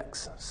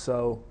dx.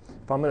 So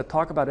if I'm going to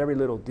talk about every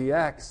little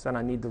dx, then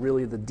I need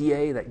the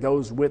dA that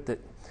goes with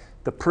it.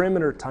 The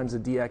perimeter times the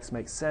dx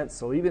makes sense.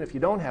 So even if you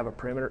don't have a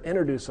perimeter,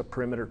 introduce a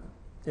perimeter.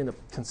 In a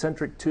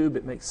concentric tube,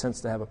 it makes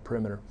sense to have a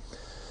perimeter.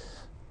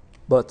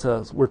 But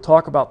we're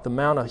talking about the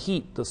amount of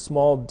heat, the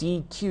small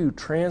dq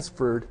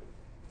transferred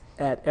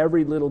at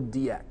every little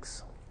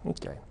dx.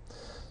 Okay.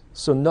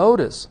 So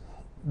notice,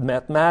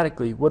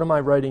 mathematically, what am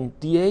I writing?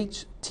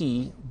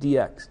 dHt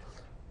dx.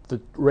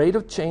 The rate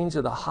of change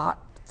of the hot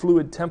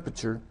fluid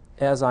temperature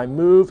as I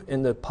move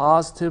in the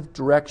positive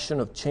direction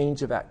of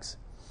change of x.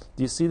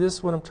 Do you see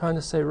this, what I'm trying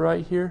to say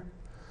right here?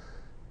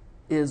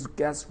 Is,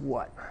 guess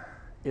what?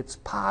 It's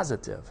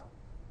positive.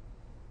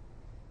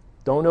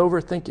 Don't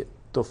overthink it.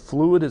 The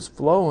fluid is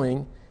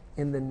flowing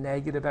in the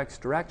negative x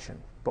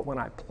direction. But when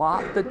I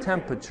plot the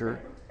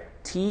temperature,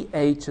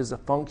 TH is a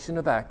function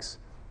of x,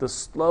 the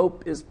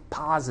slope is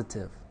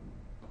positive.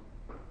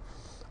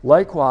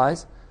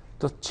 Likewise,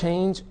 the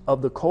change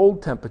of the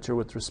cold temperature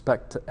with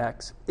respect to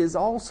x is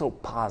also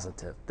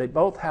positive. They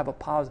both have a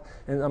positive,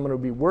 and I'm going to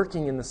be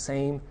working in the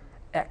same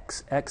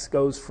x. X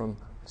goes from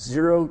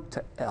 0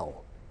 to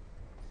L.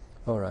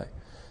 All right.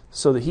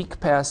 So the heat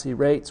capacity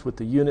rates with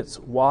the units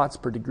watts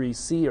per degree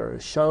C are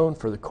shown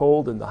for the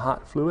cold and the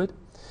hot fluid.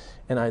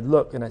 And I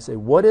look and I say,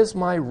 what is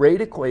my rate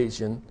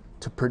equation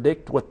to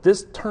predict what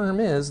this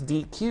term is,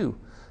 dq?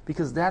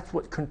 Because that's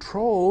what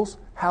controls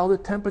how the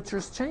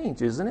temperatures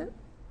change, isn't it?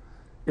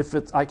 If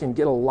I can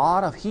get a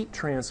lot of heat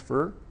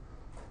transfer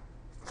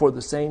for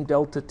the same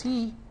delta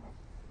T,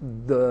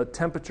 the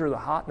temperature of the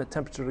hot and the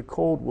temperature of the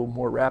cold will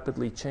more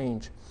rapidly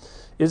change.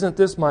 Isn't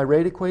this my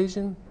rate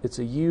equation? It's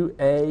a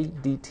UA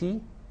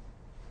dt.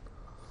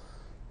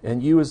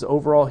 And U is the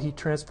overall heat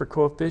transfer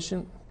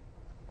coefficient.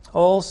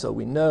 Also,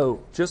 we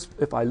know, just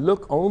if I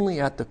look only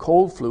at the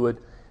cold fluid,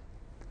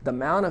 the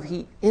amount of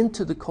heat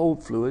into the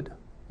cold fluid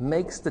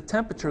makes the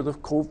temperature of the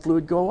cold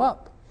fluid go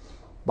up.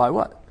 By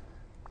what?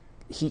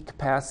 Heat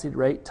capacity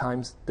rate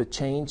times the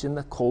change in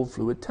the cold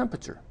fluid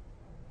temperature.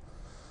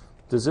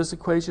 Does this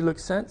equation make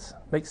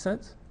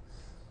sense?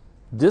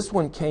 This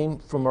one came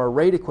from our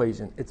rate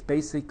equation. It's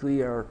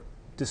basically our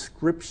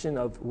description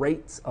of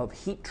rates of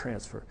heat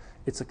transfer.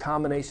 It's a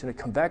combination of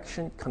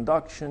convection,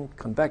 conduction,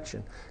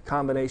 convection.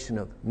 Combination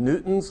of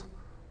Newton's,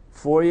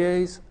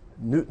 Fourier's,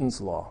 Newton's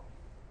law.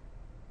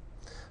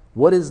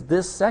 What is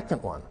this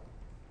second one?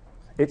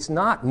 It's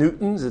not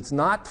Newton's, it's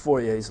not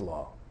Fourier's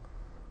law.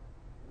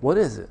 What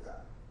is it?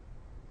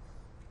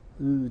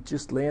 Ooh, it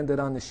just landed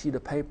on the sheet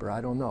of paper.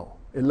 I don't know.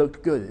 It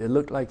looked good. It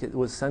looked like it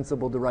was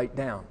sensible to write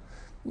down.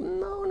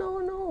 No.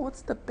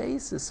 What's the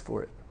basis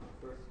for it?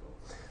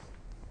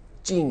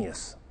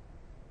 Genius.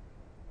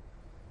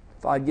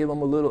 If I give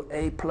them a little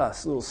A+,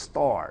 little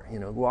star,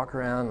 walk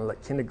around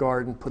like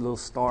kindergarten, put a little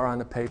star on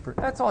the paper.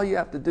 That's all you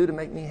have to do to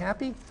make me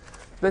happy.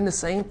 Been the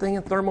same thing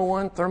in Thermo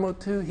 1, Thermo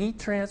 2, heat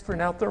transfer,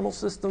 now thermal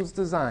systems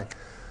design.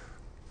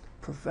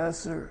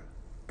 Professor,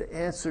 the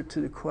answer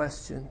to the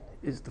question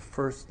is the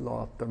first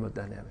law of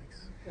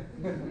thermodynamics.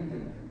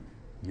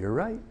 You're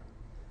right.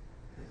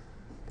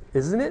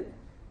 Isn't it?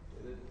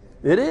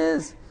 It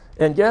is.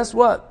 And guess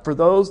what? For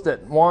those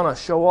that want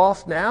to show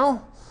off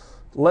now,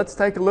 let's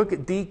take a look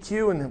at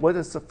dq and what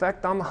its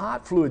effect on the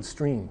hot fluid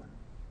stream.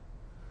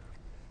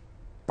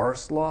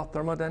 First law of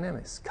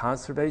thermodynamics,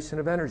 conservation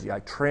of energy. I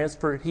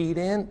transfer heat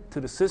in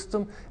to the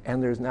system,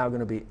 and there's now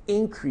going to be an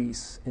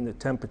increase in the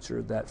temperature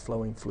of that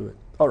flowing fluid.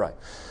 All right.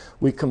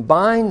 We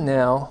combine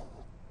now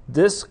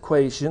this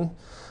equation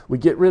We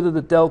get rid of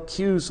the del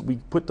Q's. We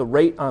put the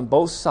rate on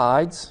both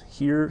sides,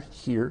 here,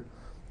 here.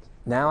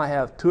 Now I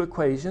have two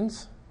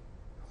equations.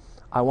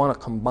 I want to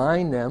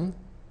combine them.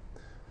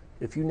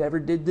 If you never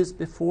did this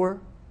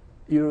before,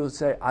 you would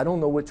say, I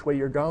don't know which way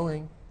you're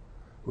going.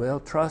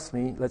 Well, trust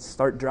me, let's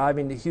start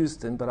driving to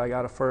Houston, but I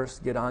got to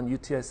first get on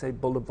UTSA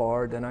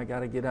Boulevard, then I got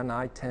to get on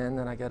I-10,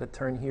 then I got to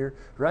turn here,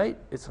 right?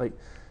 It's like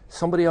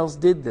somebody else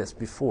did this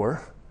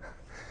before.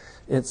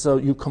 And so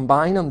you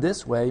combine them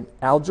this way,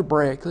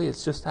 algebraically,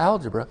 it's just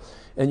algebra,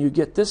 and you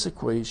get this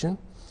equation,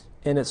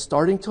 and it's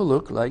starting to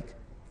look like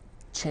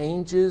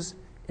changes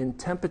in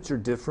temperature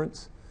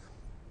difference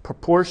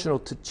proportional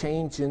to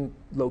change in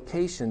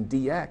location,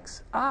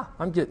 dx.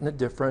 I'm getting a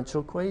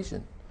differential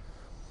equation.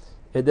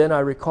 And then I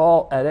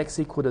recall at x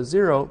equal to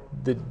 0,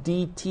 the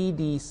dt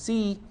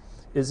dc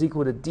is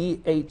equal to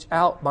dH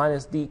out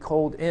minus d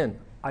cold in.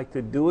 I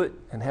could do it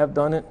and have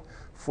done it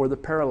for the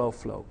parallel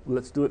flow.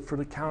 Let's do it for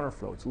the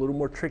counterflow. It's a little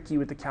more tricky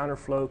with the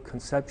counterflow.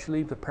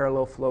 Conceptually, the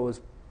parallel flow is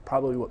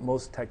probably what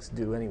most texts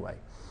do anyway.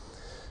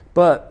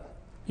 But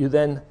you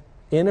then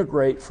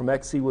integrate from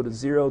x equal to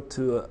 0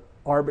 to an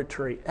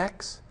arbitrary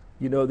x.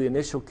 You know the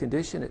initial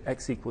condition at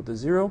x equal to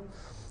 0,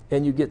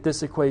 and you get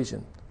this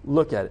equation.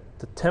 Look at it.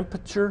 The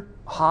temperature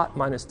hot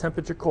minus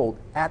temperature cold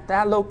at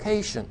that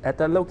location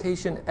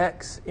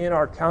x in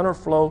our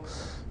counterflow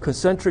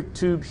concentric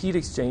tube heat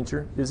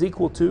exchanger is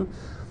equal to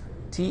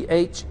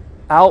TH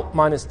out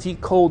minus T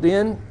cold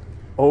in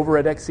over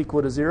at x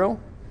equal to 0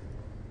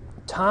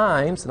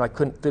 times, and I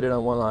couldn't fit it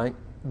on one line,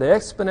 the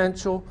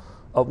exponential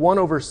of 1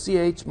 over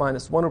CH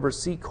minus 1 over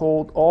C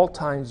cold all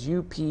times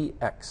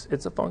UPX.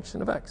 It's a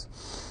function of x.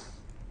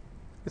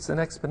 It's an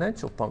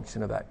exponential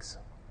function of x.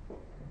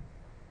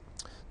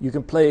 You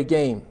can play a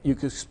game. You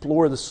can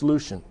explore the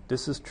solution.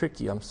 This is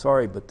tricky. I'm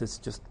sorry, but this is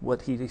just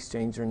what heat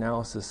exchanger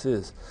analysis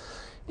is.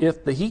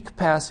 If the heat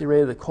capacity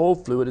rate of the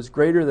cold fluid is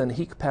greater than the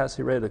heat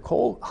capacity rate of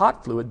the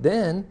hot fluid,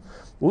 then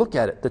look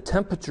at it. The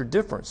temperature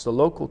difference, the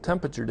local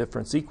temperature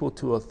difference equal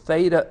to a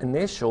theta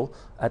initial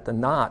at the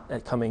knot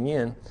at coming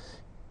in,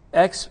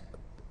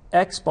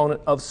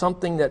 exponent of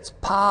something that's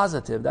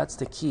positive. That's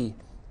the key.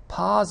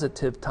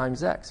 Positive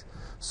times x.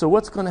 So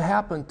what's going to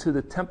happen to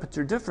the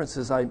temperature difference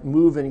as I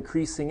move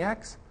increasing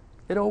x?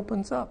 It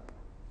opens up.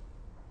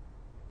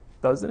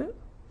 Doesn't it?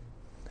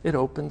 It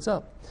opens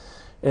up.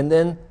 And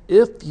then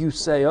if you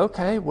say,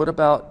 okay, what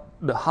about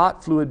the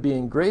hot fluid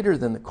being greater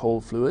than the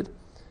cold fluid?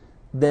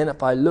 Then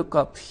if I look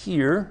up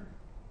here,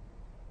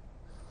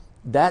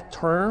 that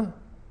term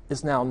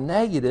is now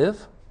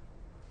negative.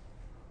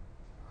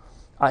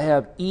 I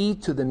have e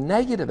to the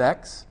negative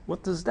x.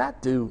 What does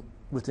that do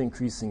with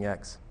increasing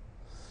x?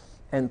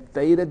 And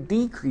theta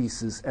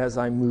decreases as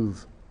I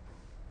move.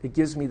 It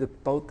gives me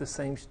both the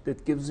same,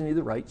 it gives me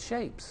the right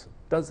shapes,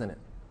 doesn't it?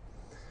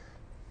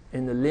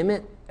 In the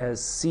limit,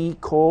 as C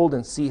cold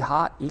and C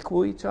hot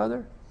equal each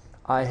other,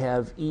 I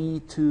have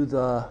e to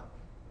the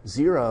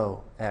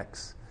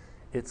 0x.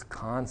 It's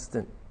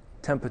constant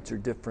temperature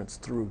difference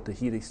through the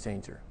heat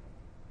exchanger.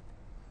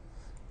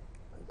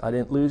 I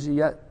didn't lose you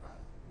yet?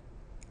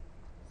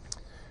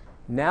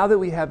 Now that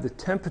we have the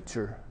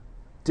temperature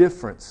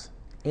difference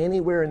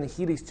anywhere in the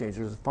heat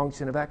exchanger as a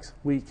function of x,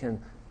 we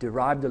can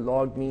derive the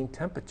log mean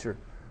temperature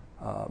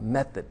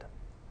method.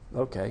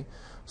 Okay,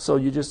 so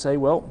you just say,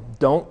 well,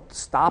 don't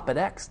stop at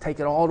x, take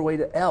it all the way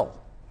to L.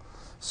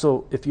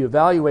 So if you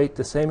evaluate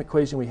the same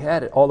equation we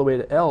had it all the way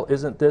to L,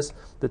 isn't this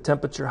the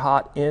temperature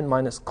hot in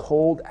minus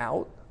cold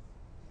out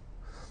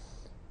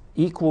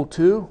equal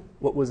to,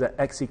 what was that,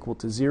 x equal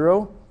to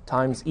 0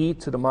 times e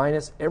to the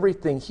minus,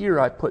 everything here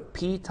I put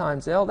p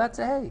times L, that's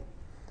A.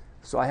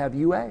 So I have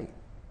UA.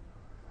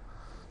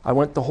 I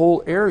went the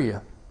whole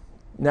area.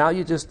 Now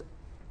you just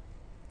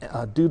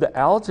do the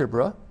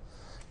algebra,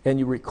 and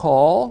you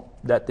recall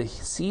that the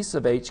C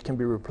sub h can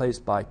be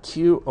replaced by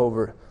Q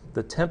over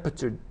the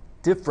temperature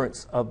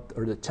difference of,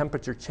 or the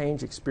temperature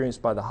change experienced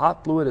by the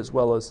hot fluid as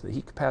well as the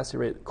heat capacity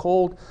rate of the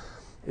cold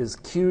is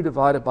Q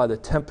divided by the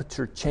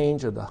temperature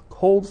change of the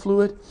cold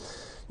fluid.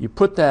 You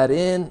put that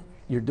in,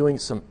 you're doing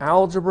some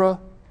algebra,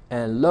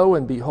 and lo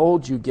and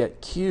behold, you get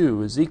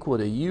Q is equal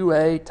to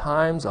UA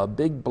times a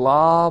big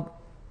blob,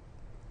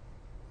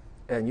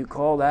 and you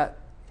call that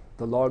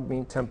the log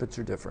mean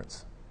temperature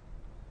difference.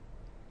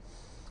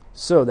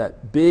 So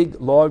that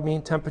big log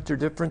mean temperature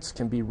difference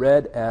can be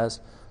read as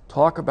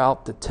talk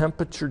about the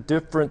temperature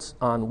difference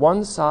on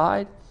one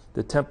side,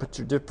 the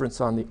temperature difference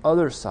on the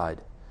other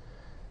side.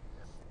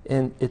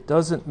 And it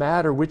doesn't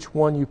matter which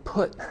one you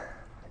put.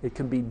 It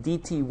can be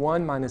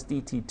dt1 minus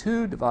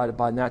dt2 divided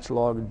by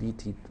natural log of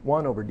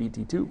dt1 over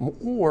dt2,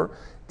 or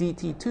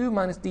dt2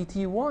 minus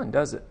dt1,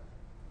 does it?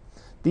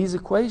 These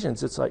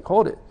equations, it's like,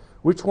 hold it.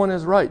 Which one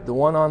is right? The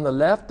one on the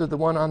left or the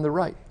one on the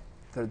right?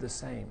 They're the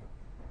same.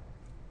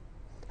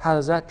 How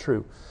is that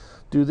true?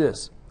 Do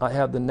this. I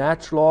have the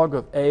natural log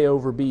of A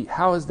over B.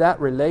 How is that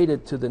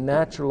related to the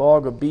natural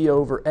log of B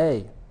over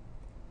A?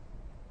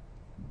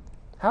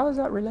 How is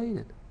that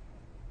related?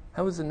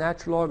 How is the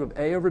natural log of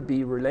A over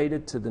B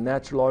related to the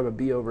natural log of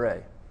B over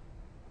A?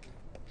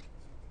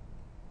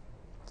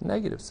 It's a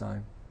negative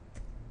sign.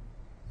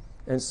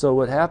 And so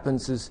what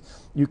happens is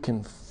you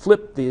can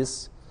flip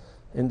this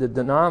in the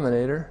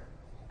denominator,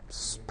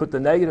 put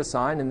the negative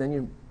sign, and then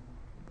you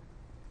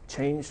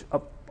change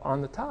up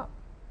on the top.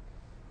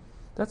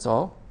 That's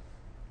all.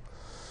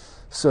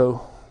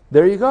 So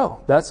there you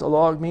go. That's a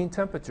log mean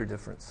temperature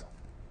difference.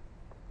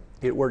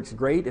 It works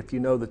great if you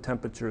know the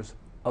temperatures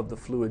of the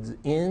fluids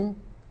in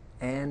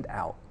and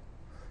out.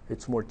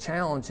 It's more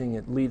challenging.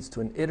 It leads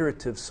to an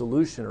iterative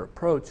solution or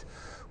approach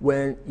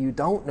when you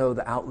don't know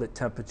the outlet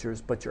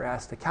temperatures, but you're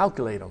asked to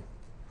calculate them.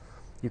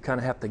 You kind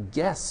of have to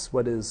guess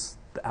what is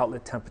the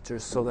outlet temperature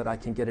so that I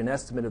can get an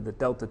estimate of the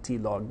delta T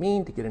log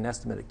mean, to get an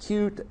estimate of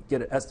Q, to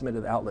get an estimate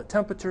of the outlet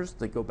temperatures,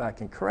 to go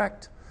back and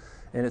correct.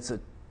 And it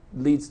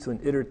leads to an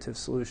iterative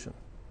solution.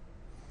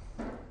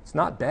 It's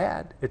not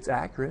bad. It's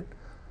accurate.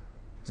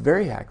 It's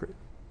very accurate.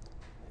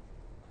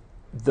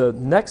 The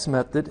next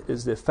method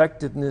is the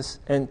effectiveness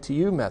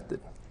NTU method.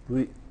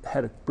 We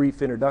had a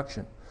brief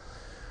introduction.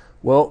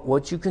 Well,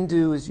 what you can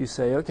do is you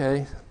say,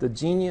 okay, the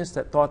genius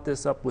that thought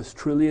this up was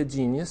truly a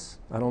genius.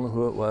 I don't know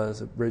who it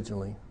was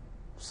originally.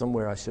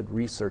 Somewhere I should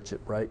research it,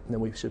 right? And then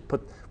we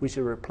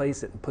should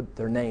replace it and put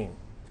their name.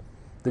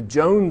 The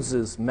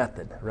Joneses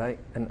method, right?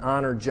 And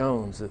honor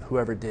Jones,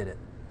 whoever did it.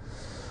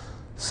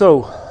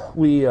 So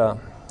we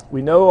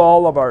know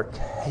all of our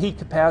heat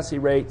capacity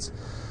rates.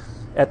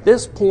 At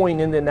this point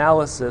in the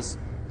analysis,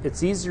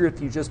 it's easier if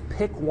you just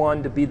pick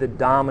one to be the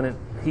dominant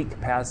heat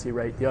capacity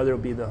rate. The other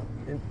will be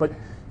but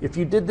if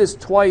you did this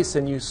twice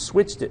and you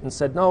switched it and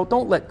said, no,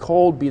 don't let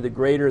cold be the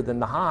greater than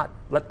the hot,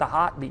 let the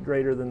hot be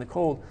greater than the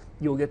cold,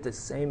 you'll get the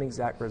same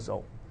exact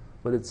result.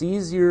 But it's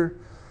easier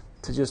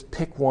to just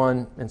pick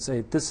one and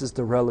say, this is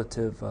the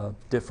relative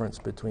difference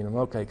between them.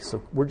 Okay,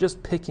 so we're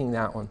just picking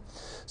that one.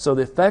 So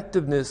the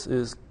effectiveness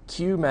is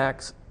Q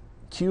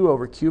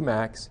over Q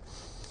max.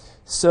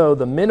 So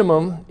the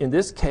minimum, in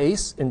this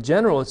case, in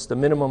general, it's the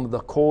minimum of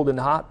the cold and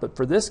hot, but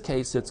for this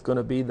case, it's going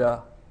to be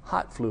the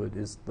hot fluid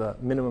is the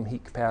minimum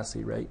heat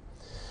capacity rate.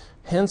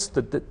 Hence,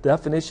 the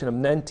definition of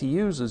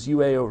NTUs is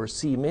UA over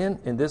C min.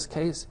 In this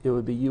case, it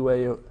would be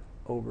UA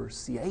over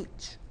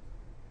CH.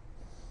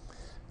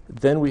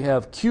 Then we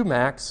have Q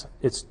max.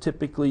 It's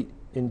typically,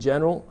 in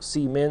general,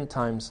 C min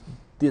times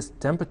this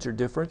temperature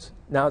difference.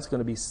 Now it's going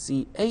to be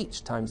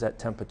CH times that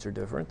temperature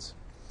difference.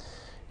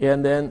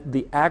 And then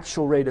the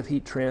actual rate of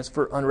heat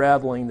transfer,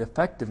 unraveling the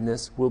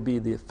effectiveness, will be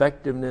the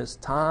effectiveness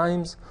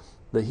times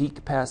the heat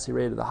capacity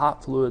rate of the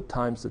hot fluid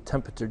times the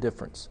temperature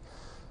difference.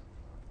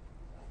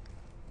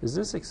 Is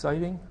this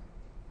exciting?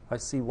 I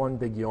see one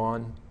big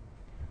yawn.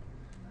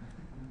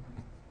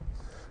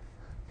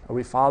 Are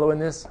we following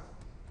this?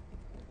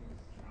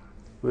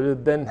 Would it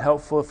have been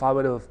helpful if I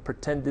would have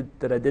pretended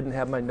that I didn't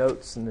have my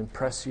notes and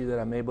impress you that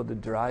I'm able to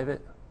drive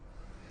it?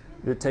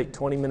 It would take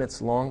 20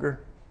 minutes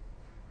longer.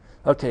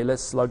 Okay,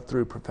 let's slug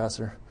through,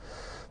 Professor.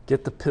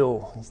 Get the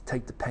pill.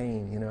 Take the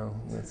pain, you know.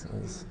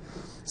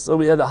 So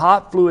we have the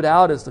hot fluid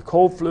out as the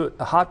cold fluid,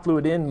 the hot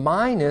fluid in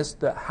minus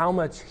how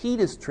much heat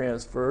is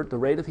transferred, the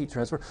rate of heat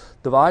transfer,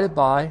 divided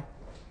by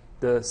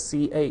the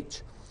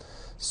CH.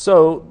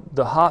 So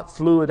the hot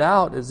fluid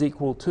out is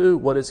equal to,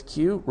 what is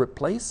Q?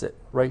 Replace it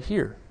right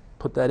here.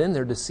 Put that in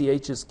there. The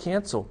CH's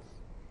cancel.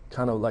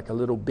 Kind of like a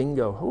little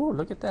bingo. Oh,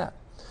 look at that.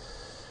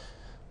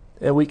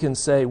 And we can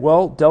say,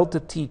 well,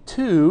 delta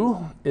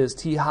T2 is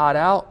T hot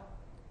out.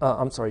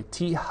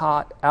 T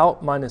hot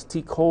out minus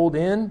T cold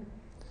in.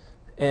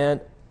 And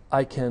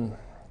I can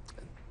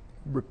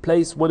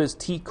replace what is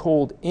T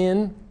cold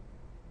in.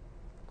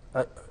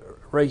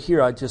 Right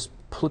here, I just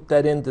put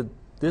that into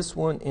this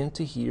one,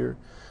 into here,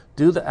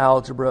 do the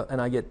algebra,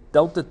 and I get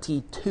delta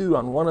T2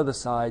 on one of the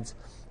sides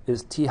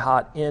is T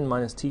hot in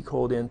minus T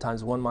cold in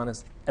times 1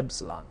 minus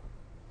epsilon,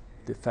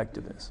 the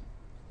effectiveness.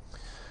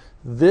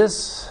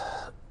 This,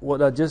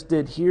 what I just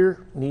did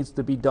here, needs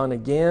to be done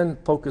again,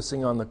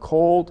 focusing on the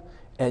cold,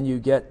 and you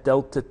get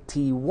delta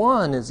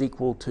T1 is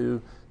equal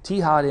to T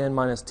hot in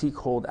minus T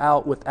cold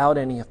out without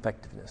any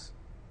effectiveness.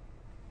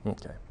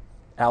 Okay,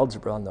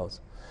 algebra on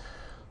those.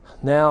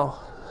 Now,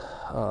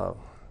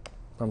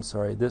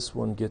 this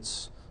one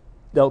gets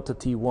delta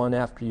T1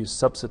 after you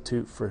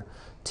substitute for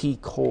T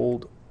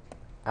cold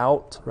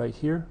out right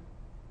here.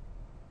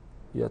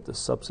 You have to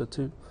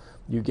substitute.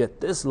 You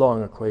get this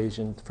long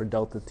equation for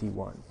delta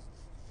T1.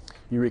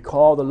 You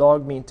recall the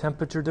log mean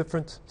temperature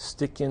difference?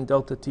 Stick in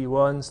delta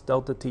T1s,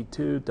 delta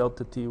T2,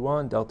 delta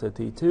T1, delta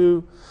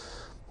T2.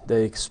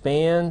 They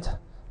expand.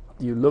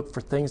 You look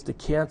for things to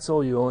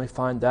cancel. You only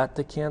find that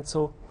to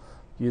cancel.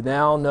 You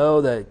now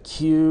know that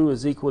Q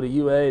is equal to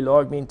UA,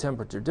 log mean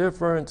temperature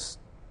difference.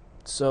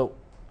 So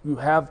you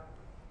have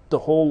the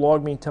whole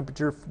log mean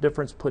temperature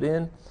difference put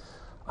in.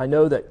 I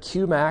know that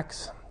Q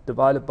max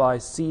divided by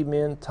C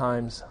min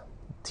times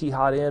T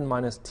hot in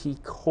minus T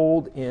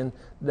cold in,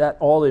 that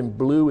all in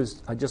blue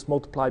is, I just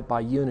multiplied by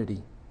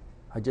unity.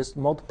 I just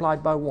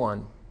multiplied by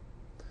 1.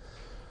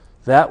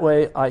 That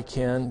way I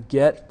can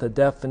get the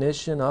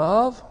definition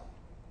of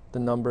the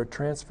number of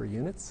transfer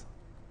units.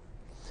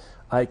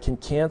 I can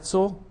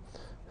cancel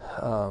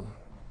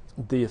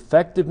the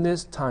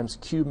effectiveness times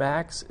Q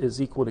max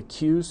is equal to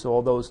Q, so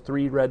all those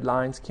three red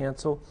lines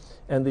cancel,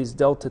 and these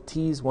delta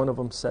T's, one of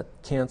them set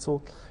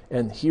canceled,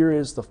 and here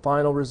is the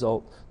final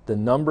result. The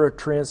number of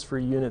transfer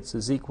units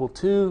is equal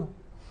to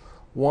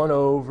 1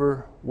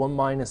 over 1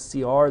 minus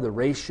CR, the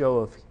ratio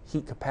of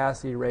heat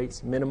capacity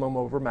rates, minimum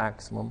over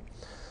maximum,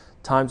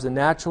 times the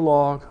natural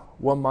log,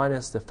 1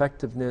 minus the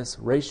effectiveness,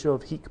 ratio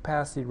of heat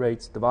capacity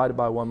rates divided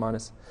by 1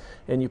 minus,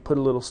 and you put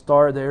a little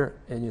star there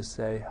and you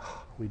say,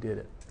 oh, we did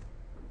it.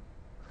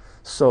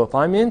 So if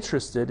I'm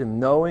interested in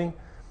knowing,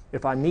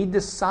 if I need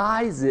to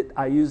size it,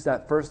 I use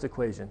that first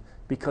equation,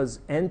 because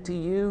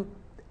NTU,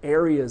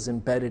 area is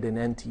embedded in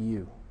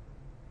NTU.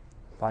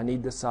 If I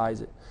need to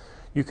size it.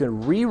 You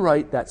can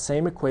rewrite that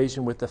same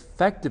equation with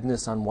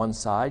effectiveness on one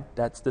side.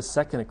 That's the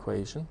second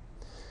equation.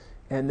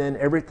 And then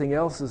everything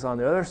else is on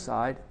the other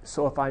side.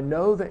 So if I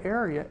know the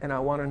area and I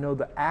want to know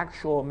the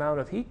actual amount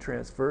of heat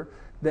transfer,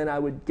 then I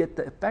would get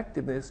the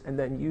effectiveness and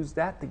then use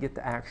that to get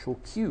the actual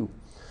Q.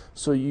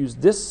 So you use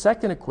this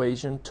second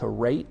equation to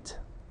rate,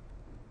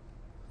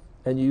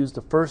 and you use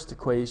the first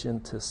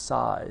equation to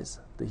size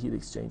the heat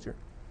exchanger.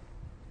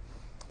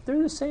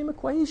 They're the same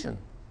equation.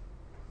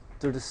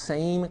 They're the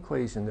same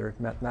equation. They're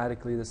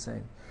mathematically the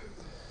same.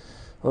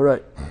 All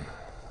right.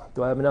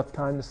 Do I have enough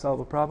time to solve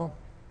a problem?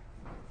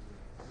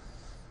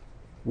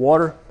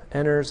 Water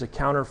enters a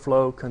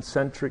counterflow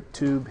concentric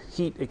tube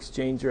heat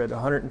exchanger at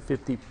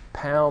 150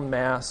 pound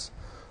mass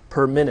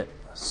per minute.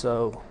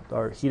 So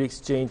our heat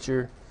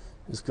exchanger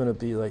is going to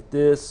be like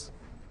this,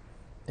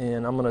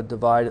 and I'm going to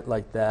divide it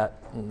like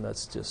that, and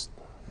let's just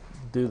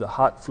do the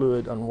hot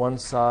fluid on one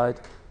side,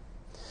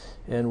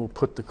 and we'll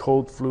put the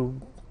cold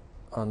fluid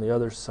on the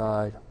other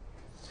side.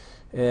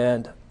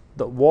 And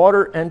the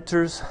water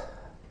enters,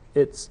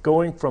 it's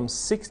going from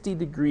 60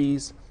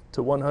 degrees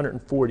to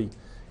 140.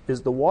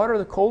 Is the water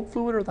the cold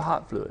fluid or the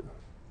hot fluid?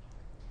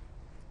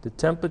 The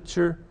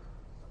temperature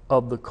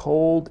of the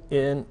cold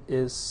in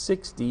is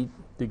 60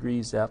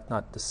 degrees F,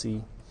 not the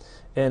C.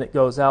 And it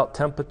goes out,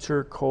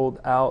 temperature cold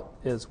out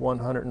is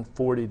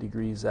 140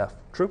 degrees F.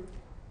 True?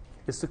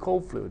 It's the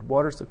cold fluid.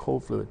 Water's the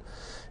cold fluid.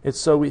 And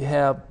so we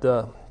have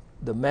the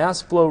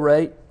mass flow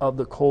rate of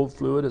the cold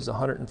fluid is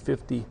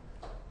 150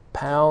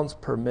 pounds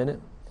per minute.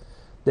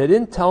 They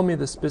didn't tell me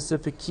the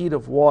specific heat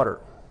of water.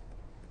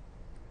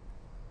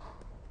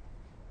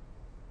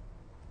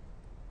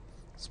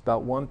 It's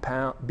about 1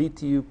 pound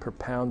BTU per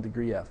pound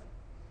degree F.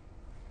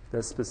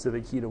 That's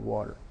specific heat of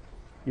water.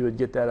 You would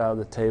get that out of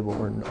the table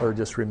or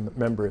just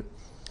remember it.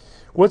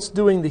 What's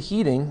doing the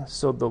heating?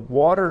 So the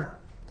water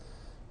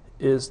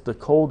is the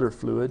colder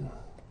fluid.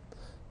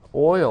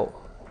 Oil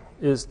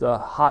is the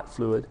hot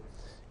fluid.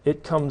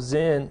 It comes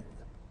in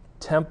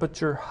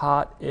temperature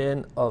hot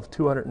in of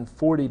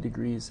 240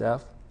 degrees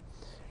F.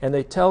 And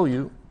they tell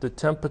you the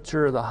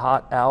temperature of the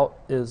hot out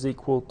is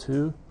equal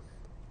to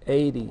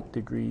 80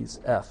 degrees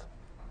F.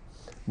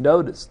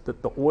 Notice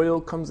that the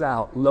oil comes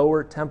out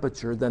lower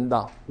temperature than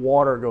the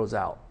water goes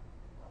out.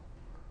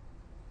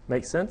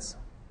 Make sense?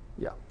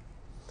 Yeah.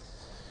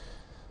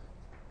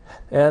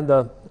 And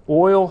the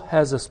oil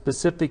has a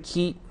specific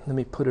heat. Let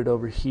me put it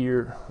over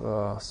here.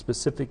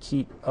 Specific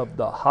heat of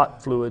the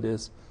hot fluid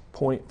is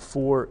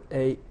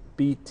 0.48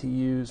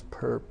 BTUs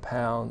per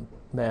pound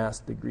mass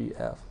degree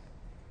F.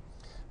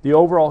 The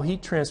overall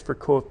heat transfer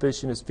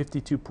coefficient is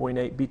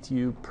 52.8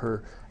 BTU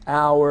per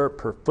hour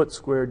per foot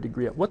squared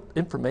degree F. What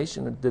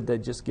information did they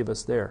just give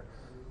us there?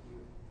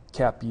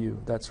 Cap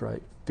U, that's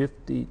right.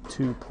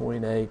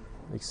 52.8,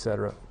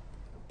 etc.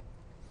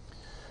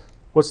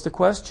 What's the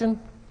question?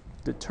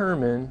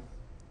 Determine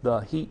the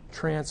heat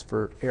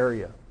transfer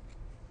area.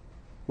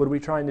 What are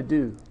we trying to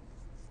do?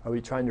 Are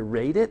we trying to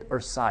rate it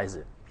or size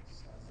it?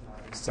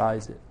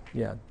 Size it,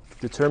 yeah.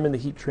 Determine the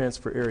heat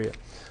transfer area.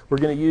 We're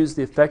going to use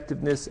the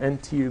effectiveness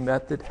NTU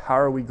method. How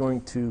are we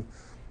going to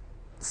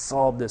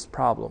solve this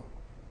problem?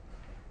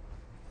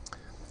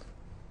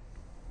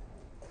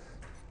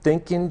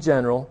 Think in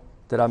general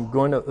that I'm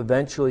going to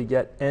eventually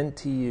get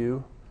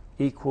NTU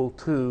equal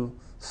to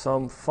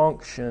some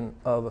function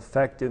of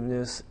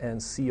effectiveness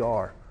and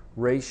CR,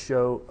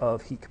 ratio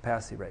of heat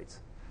capacity rates.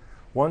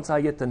 Once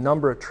I get the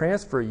number of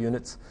transfer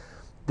units,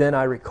 then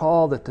I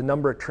recall that the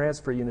number of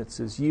transfer units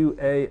is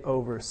UA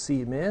over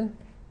C min,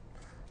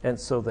 and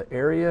so the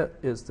area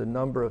is the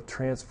number of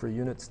transfer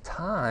units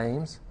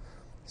times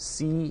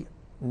C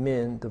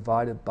min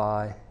divided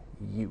by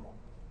U.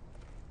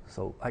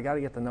 So I got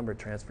to get the number of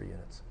transfer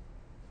units.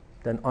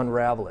 Then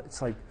unravel it.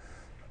 It's like,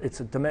 it's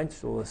a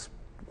dimensionless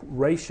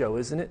ratio,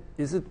 isn't it?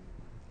 Is it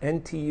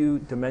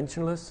NTU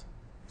dimensionless?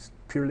 It's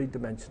purely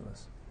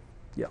dimensionless.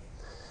 Yeah.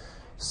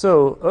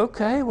 So,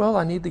 okay, well,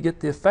 I need to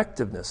get the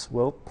effectiveness.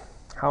 Well,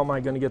 how am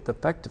I going to get the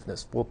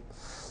effectiveness? Well,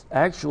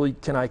 actually,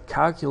 can I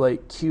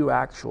calculate Q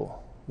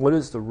actual? What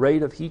is the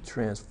rate of heat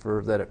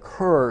transfer that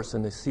occurs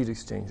in the heat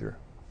exchanger?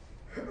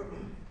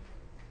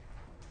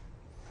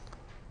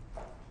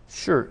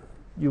 Sure.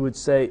 You would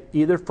say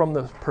either from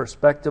the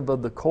perspective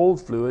of the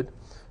cold fluid,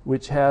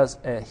 which has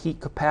a heat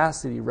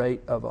capacity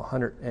rate of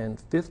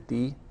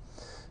 150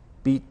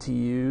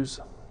 BTUs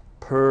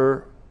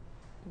per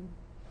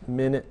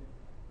minute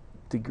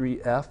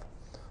degree F.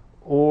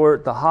 Or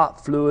the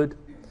hot fluid,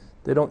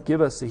 they don't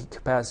give us the heat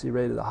capacity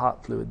rate of the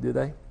hot fluid, do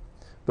they?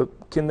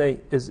 But can they,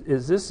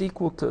 is this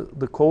equal to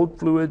the cold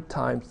fluid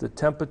times the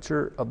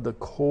temperature of the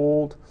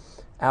cold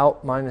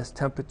out minus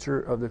temperature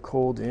of the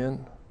cold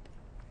in?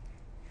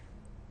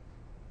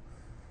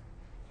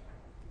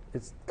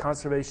 It's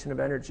conservation of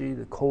energy.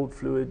 The cold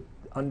fluid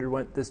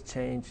underwent this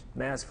change.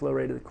 Mass flow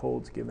rate of the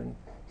cold is given.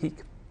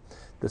 Heat,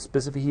 the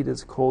specific heat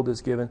is cold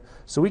is given.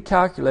 So we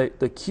calculate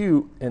the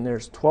Q, and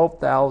there's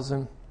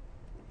 12,000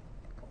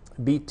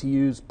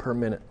 BTUs per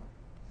minute.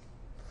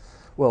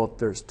 Well, if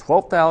there's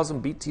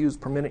 12,000 BTUs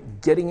per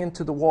minute getting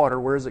into the water,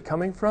 where is it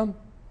coming from?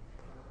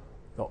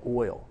 The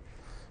oil.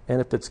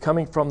 And if it's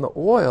coming from the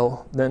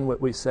oil, then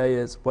what we say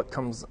is what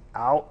comes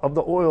out of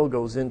the oil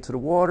goes into the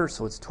water,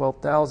 so it's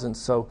 12,000.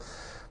 So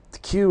the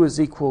Q is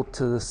equal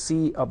to the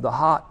C of the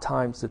hot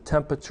times the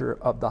temperature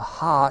of the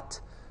hot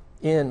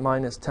in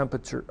minus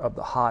temperature of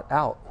the hot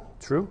out.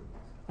 True?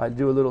 I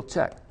do a little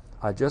check.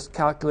 I just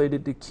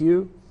calculated the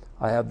Q.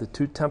 I have the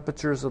two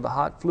temperatures of the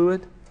hot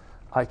fluid.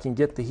 I can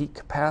get the heat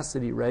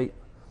capacity rate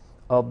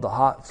of the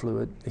hot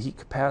fluid. The heat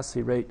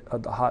capacity rate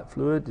of the hot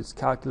fluid is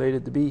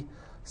calculated to be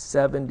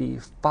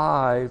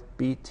 75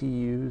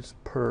 BTUs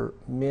per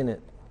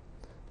minute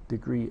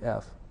degree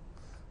F.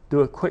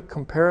 Do a quick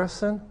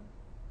comparison.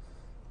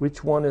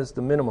 Which one is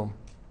the minimum?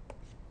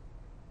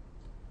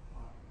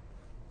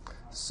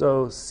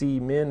 So C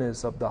min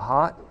is of the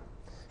hot,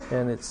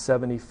 and it's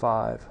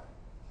 75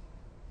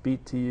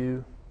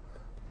 BTU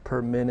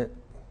per minute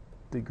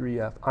degree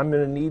F. I'm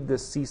going to need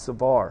this C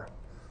sub R.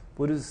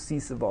 What is C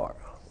sub R?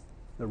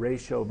 The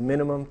ratio of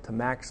minimum to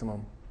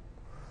maximum.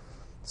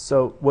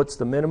 So what's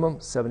the minimum?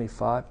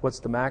 75.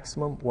 What's the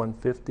maximum?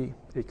 150.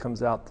 It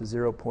comes out to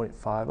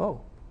 0.50.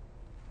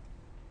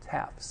 It's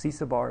half. C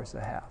sub R is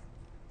a half.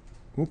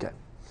 Okay.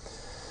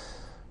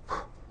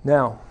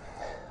 Now,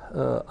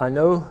 I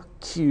know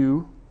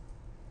Q.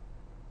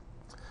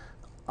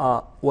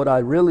 What I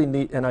really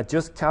need, and I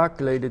just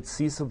calculated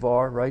C sub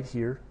R right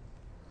here.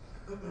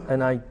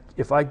 And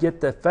if I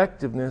get the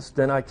effectiveness,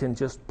 then I can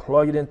just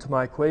plug it into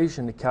my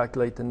equation to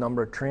calculate the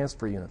number of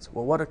transfer units.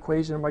 Well, what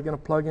equation am I going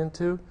to plug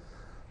into?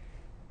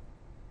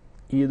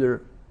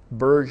 Either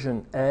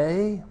version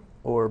A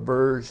or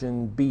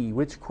version B.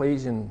 Which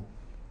equation?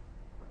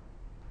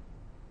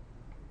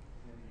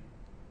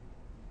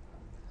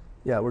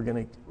 Yeah, we're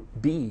going to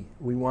B.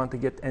 We want to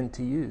get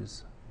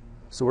NTUs.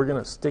 So we're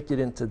going to stick it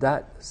into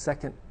that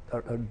second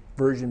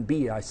version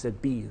B. I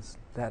said B is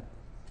that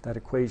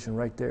equation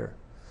right there.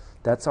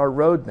 That's our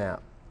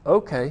roadmap.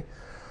 Okay,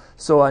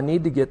 so I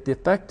need to get the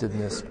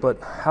effectiveness,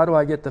 but how do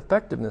I get the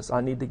effectiveness?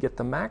 I need to get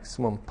the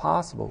maximum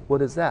possible.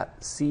 What is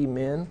that? C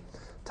min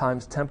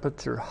times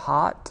temperature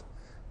hot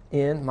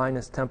in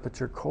minus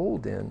temperature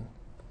cold in.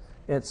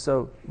 And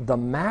so the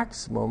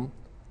maximum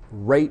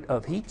rate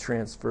of heat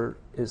transfer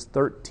is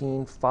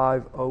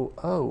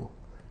 13,500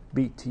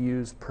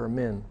 BTUs per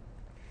min.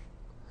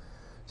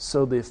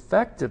 So the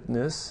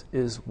effectiveness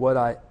is what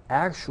I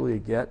actually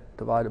get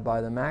divided by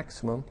the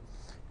maximum.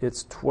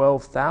 It's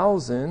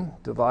 12,000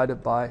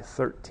 divided by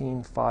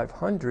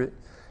 13,500.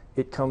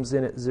 It comes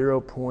in at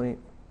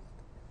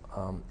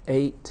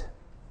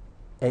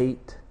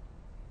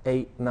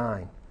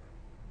 0.8889.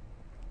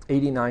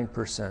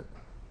 89%.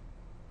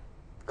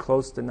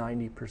 Close to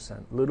 90%.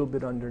 A little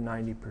bit under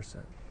 90%.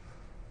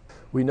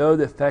 We know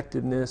the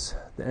effectiveness,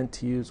 the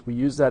NTUs. We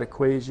use that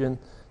equation.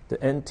 The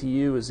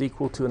NTU is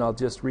equal to, and I'll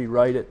just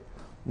rewrite it,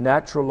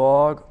 natural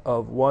log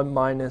of 1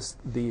 minus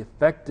the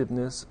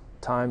effectiveness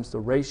times the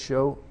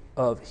ratio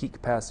of heat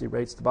capacity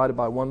rates divided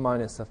by 1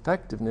 minus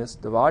effectiveness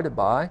divided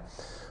by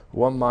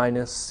 1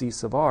 minus C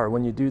sub R.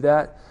 When you do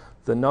that,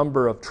 the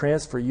number of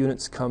transfer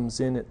units comes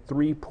in at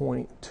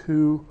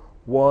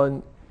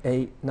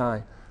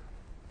 3.2189.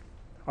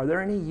 Are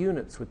there any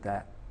units with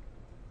that?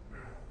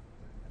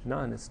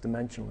 None. It's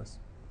dimensionless.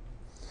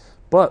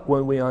 But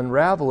when we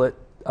unravel it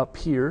up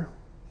here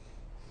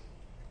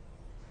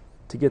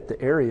to get the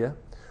area,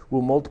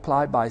 we'll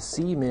multiply by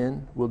C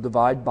min, we'll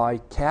divide by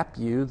cap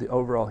U, the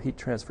overall heat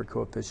transfer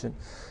coefficient,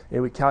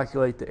 and we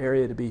calculate the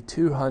area to be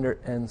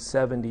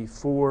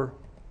 274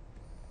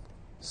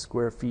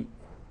 square feet.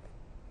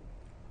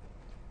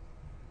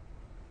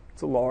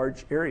 It's a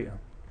large area.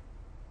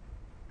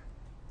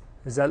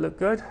 Does that look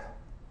good?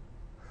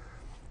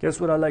 Guess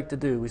what I like to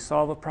do? We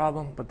solve a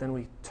problem, but then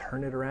we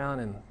turn it around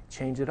and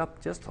change it up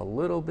just a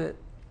little bit.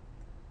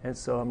 And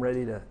so I'm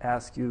ready to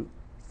ask you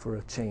for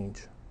a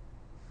change.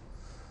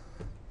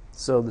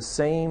 So the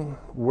same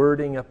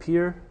wording up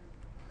here,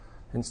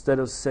 instead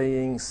of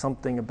saying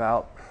something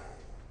about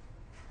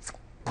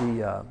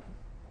the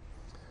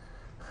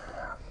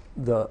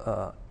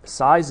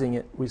sizing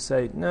it, we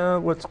say,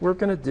 no, what we're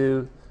going to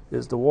do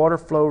is the water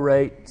flow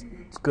rate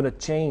is going to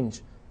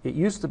change. It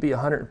used to be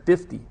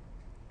 150.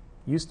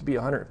 Used to be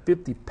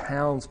 150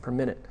 pounds per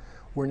minute.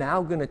 We're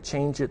now going to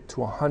change it to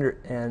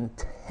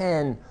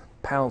 110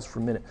 pounds per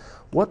minute.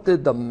 What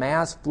did the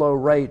mass flow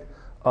rate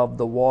of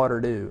the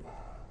water do?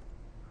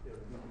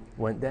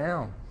 Went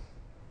down.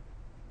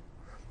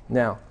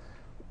 Now,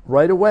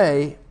 right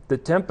away, the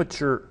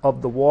temperature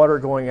of the water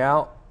going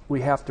out,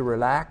 we have to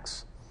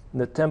relax.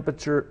 And the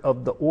temperature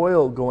of the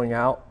oil going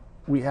out,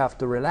 we have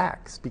to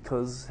relax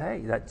because,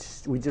 hey,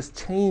 we just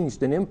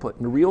changed an input.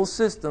 In the real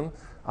system,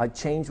 I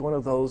changed one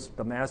of those,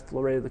 the mass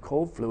flow rate of the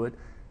cold fluid.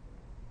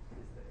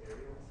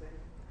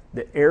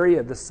 The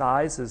area, the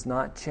size has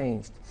not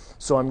changed.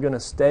 So I'm going to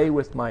stay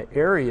with my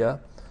area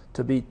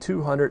to be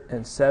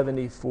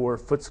 274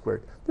 foot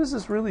squared. This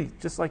is really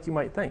just like you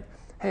might think.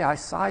 Hey, I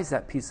sized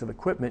that piece of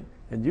equipment,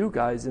 and you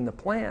guys in the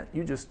plant,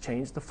 you just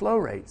changed the flow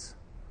rates.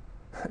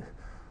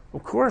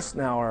 Of course,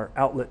 now our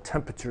outlet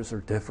temperatures are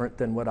different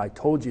than what I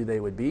told you they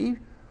would be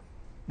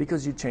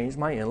because you changed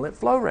my inlet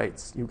flow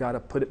rates. You got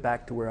to put it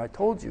back to where I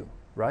told you,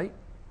 right?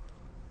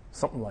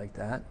 Something like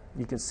that.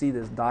 You can see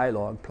this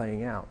dialogue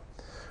playing out.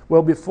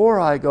 Well, before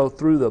I go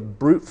through the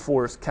brute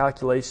force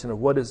calculation of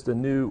what is the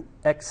new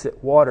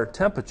exit water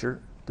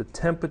temperature, the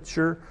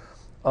temperature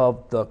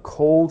of the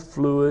cold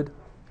fluid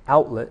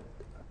outlet,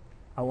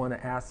 I want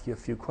to ask you a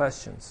few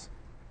questions.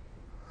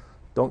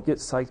 Don't get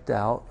psyched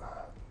out.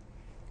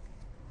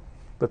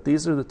 But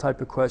these are the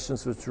type of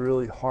questions that's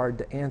really hard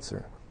to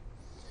answer.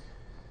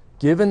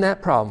 Given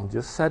that problem,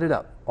 just set it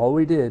up. All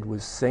we did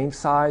was same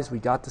size, we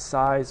got the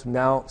size.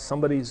 Now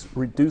somebody's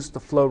reduced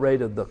the flow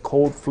rate of the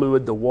cold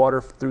fluid, the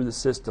water through the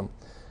system.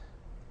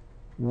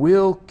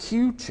 Will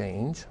Q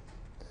change?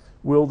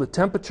 Will the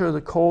temperature of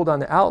the cold on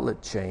the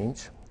outlet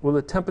change? Will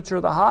the temperature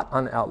of the hot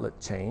on the outlet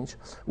change?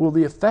 Will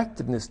the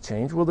effectiveness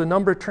change? Will the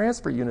number of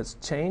transfer units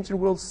change? And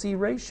will C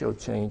ratio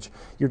change?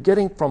 You're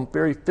getting from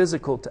very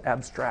physical to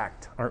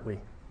abstract, aren't we?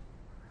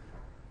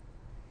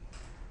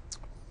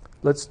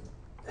 Let's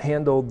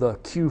handle the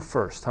Q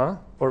first, huh?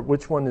 Or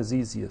which one is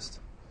easiest?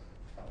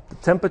 The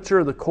temperature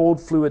of the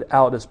cold fluid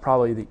out is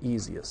probably the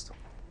easiest.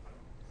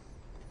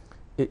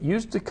 It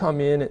used to come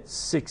in at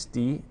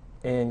 60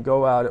 and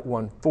go out at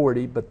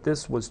 140, but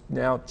this was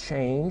now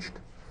changed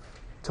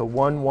to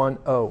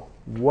 110.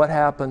 What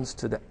happens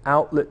to the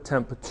outlet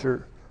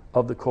temperature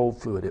of the cold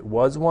fluid? It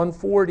was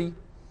 140.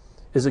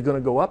 Is it going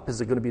to go up?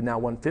 Is it going to be now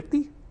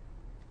 150?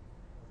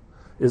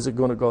 Is it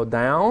going to go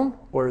down,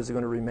 or is it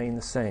going to remain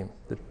the same?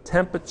 The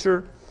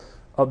temperature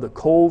of the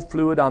cold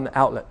fluid on the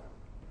outlet.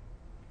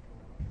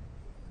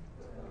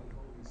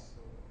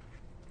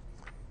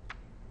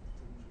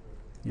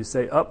 You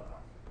say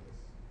up,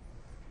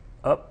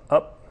 up,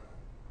 up,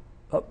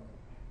 up.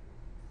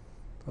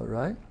 All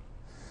right.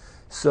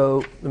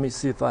 So let me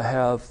see if I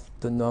have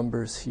the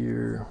numbers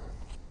here.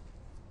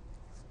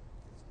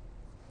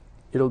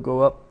 It'll go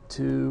up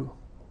to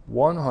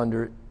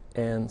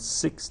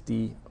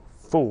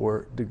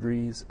 164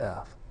 degrees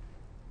F.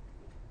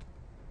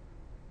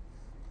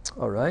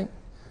 All right.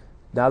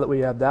 Now that we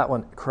have that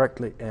one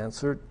correctly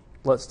answered,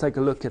 let's take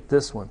a look at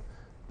this one.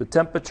 The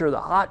temperature of the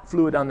hot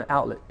fluid on the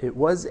outlet, it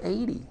was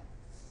 80.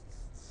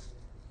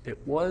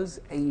 It was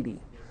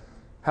 80.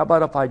 How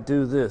about if I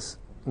do this?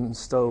 And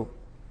so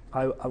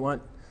I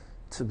want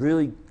to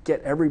really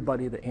get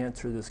everybody to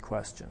answer this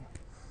question.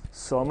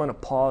 So I'm going to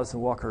pause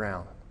and walk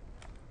around.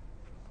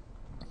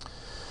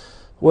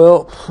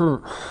 Well,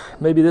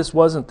 maybe this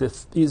wasn't the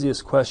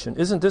easiest question.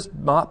 Isn't this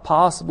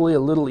possibly a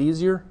little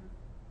easier?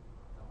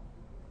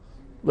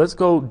 Let's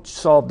go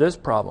solve this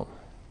problem.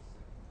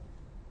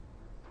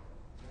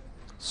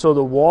 So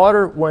the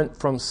water went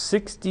from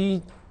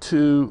 60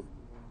 to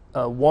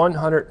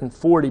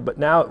 140, but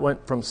now it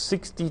went from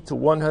 60 to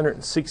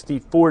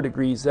 164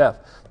 degrees F.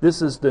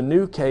 This is the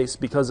new case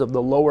because of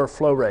the lower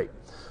flow rate.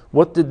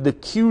 What did the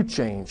Q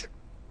change?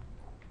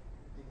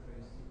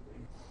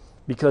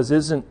 Because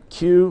isn't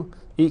Q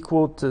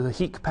equal to the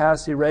heat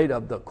capacity rate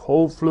of the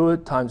cold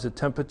fluid times the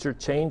temperature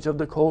change of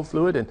the cold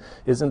fluid? And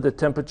isn't the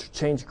temperature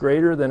change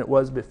greater than it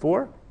was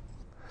before?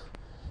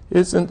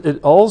 Isn't it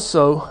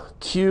also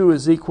Q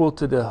is equal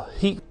to the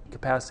heat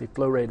capacity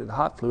flow rate of the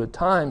hot fluid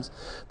times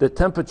the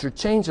temperature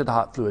change of the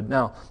hot fluid?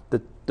 Now,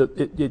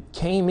 it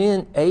came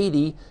in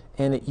 80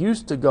 and it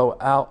used to go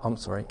out,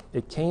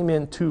 it came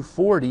in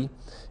 240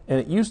 and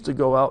it used to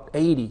go out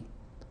 80.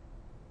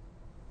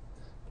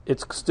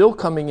 It's still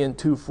coming in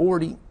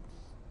 240,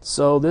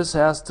 so this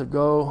has to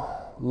go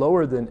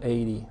lower than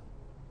 80.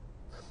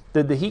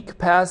 Did the heat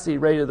capacity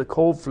rate of the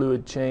cold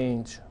fluid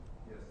change?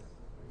 Yes.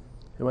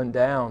 It went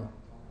down.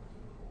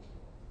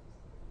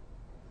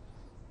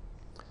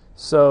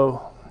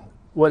 So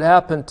what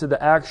happened to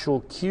the actual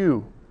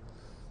Q?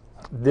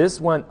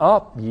 This went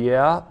up,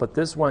 yeah, but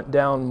this went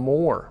down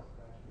more.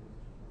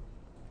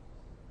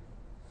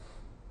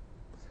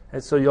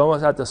 And so you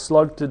almost have to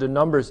slug through the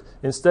numbers.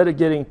 Instead of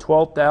getting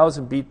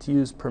 12,000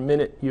 BTUs per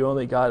minute, you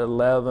only got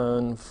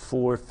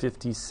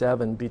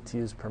 11,457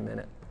 BTUs per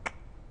minute.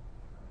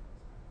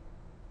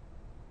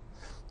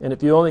 And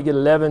if you only get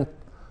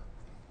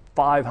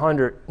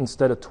 11,500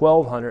 instead of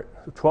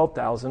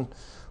 12,000,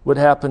 what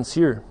happens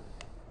here?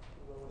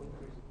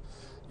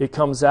 It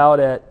comes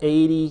out at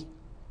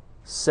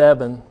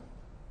 87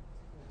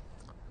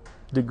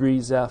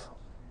 degrees F.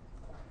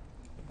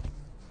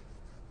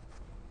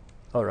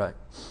 All right.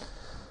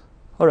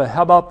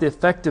 How about the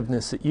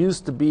effectiveness? It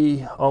used to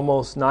be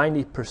almost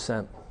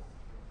 90%.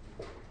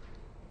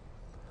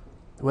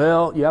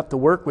 Well, you have to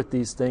work with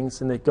these things,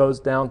 and it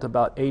goes down to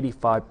about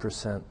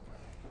 85%.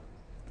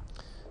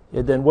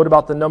 And then what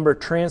about the number of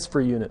transfer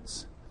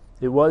units?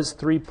 It was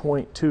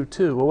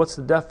 3.22. Well, what's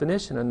the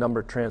definition of number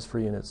of transfer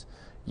units?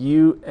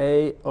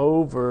 UA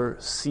over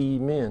C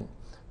min.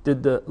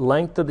 Did the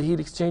length of the heat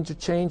exchanger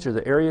change or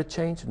the area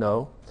change?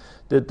 No.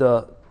 Did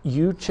the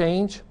U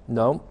change?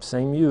 No,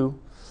 same U.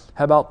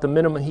 How about the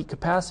minimum heat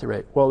capacity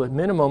rate? Well, the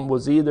minimum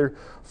was either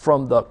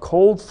from the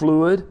cold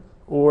fluid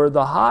or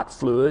the hot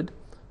fluid.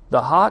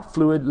 The hot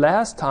fluid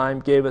last time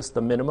gave us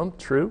the minimum,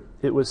 true,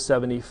 it was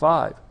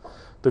 75.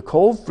 The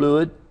cold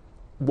fluid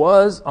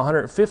was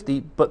 150,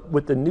 but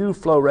with the new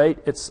flow rate,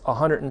 it's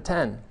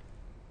 110.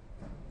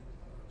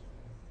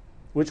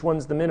 Which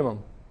one's the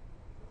minimum?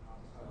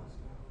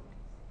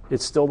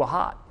 It's still the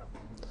hot.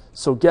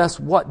 So guess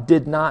what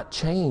did not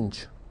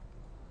change?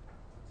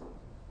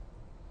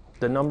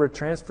 The number of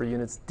transfer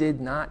units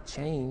did not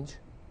change.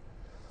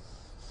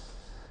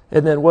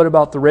 And then what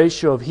about the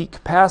ratio of heat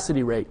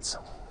capacity rates?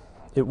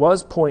 It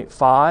was 0.5.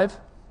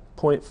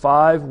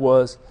 0.5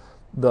 was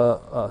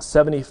the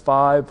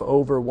 75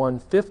 over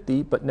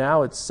 150, but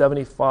now it's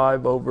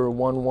 75 over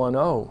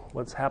 110.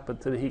 What's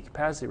happened to the heat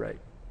capacity rate?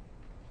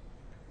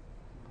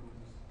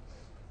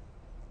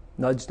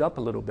 Nudged up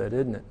a little bit,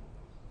 isn't it?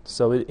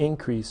 So it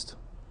increased.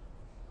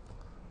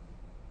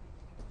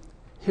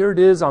 Here it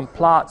is on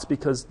plots,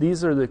 because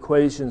these are the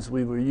equations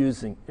we were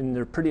using, and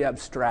they're pretty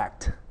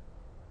abstract.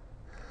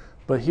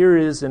 But here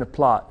it is in a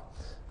plot.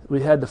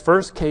 We had the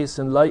first case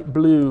in light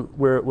blue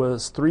where it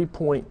was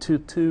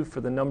 3.22 for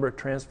the number of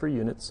transfer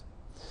units.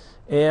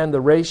 And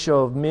the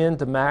ratio of min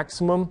to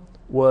maximum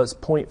was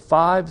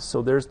 0.5,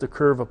 so there's the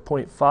curve of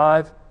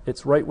 0.5.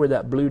 It's right where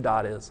that blue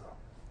dot is.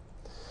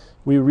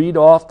 We read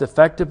off the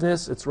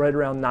effectiveness, it's right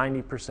around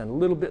 90%, a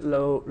little bit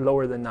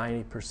lower than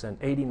 90%,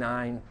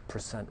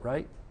 89%,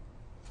 right?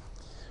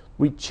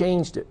 We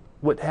changed it.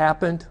 What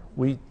happened?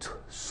 We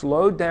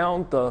slowed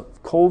down the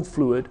cold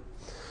fluid.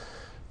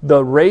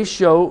 The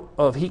ratio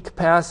of heat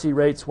capacity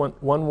rates went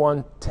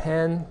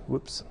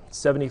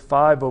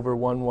 75 over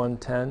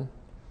 1110,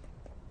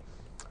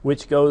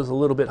 which goes a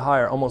little bit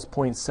higher, almost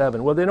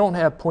 0.7. Well, they don't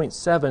have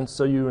 0.7,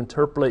 so you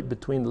interpolate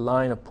between the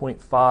line of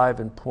 0.5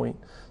 and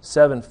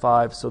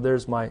 0.75. So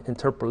there's my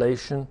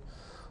interpolation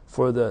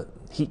for the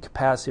heat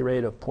capacity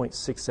rate of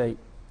 0.68.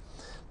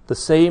 The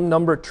same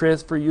number of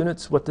transfer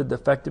units, what did the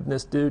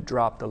effectiveness do?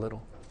 Dropped a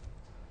little.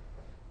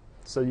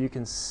 So you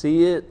can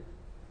see it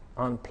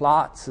on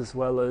plots as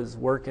well as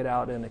work it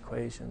out in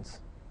equations.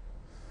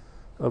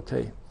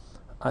 Okay,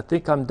 I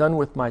think I'm done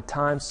with my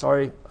time.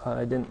 Sorry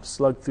I didn't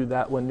slug through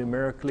that one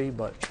numerically,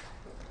 but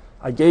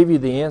I gave you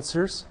the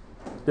answers.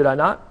 Did I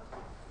not?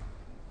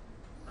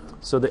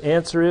 So the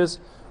answer is,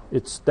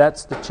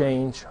 that's the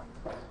change.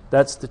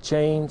 That's the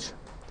change.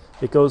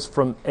 It goes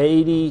from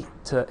 80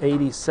 to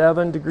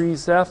 87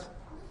 degrees F,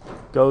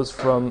 goes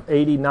from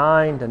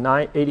 89 to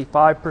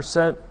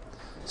 85%,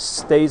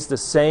 stays the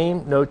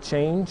same, no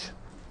change.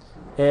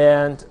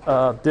 And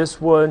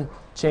this one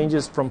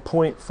changes from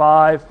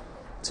 0.5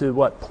 to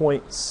what,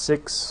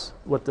 0.6,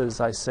 what does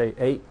I say,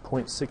 8,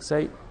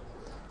 0.68?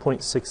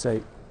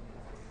 0.68.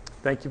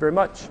 Thank you very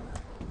much.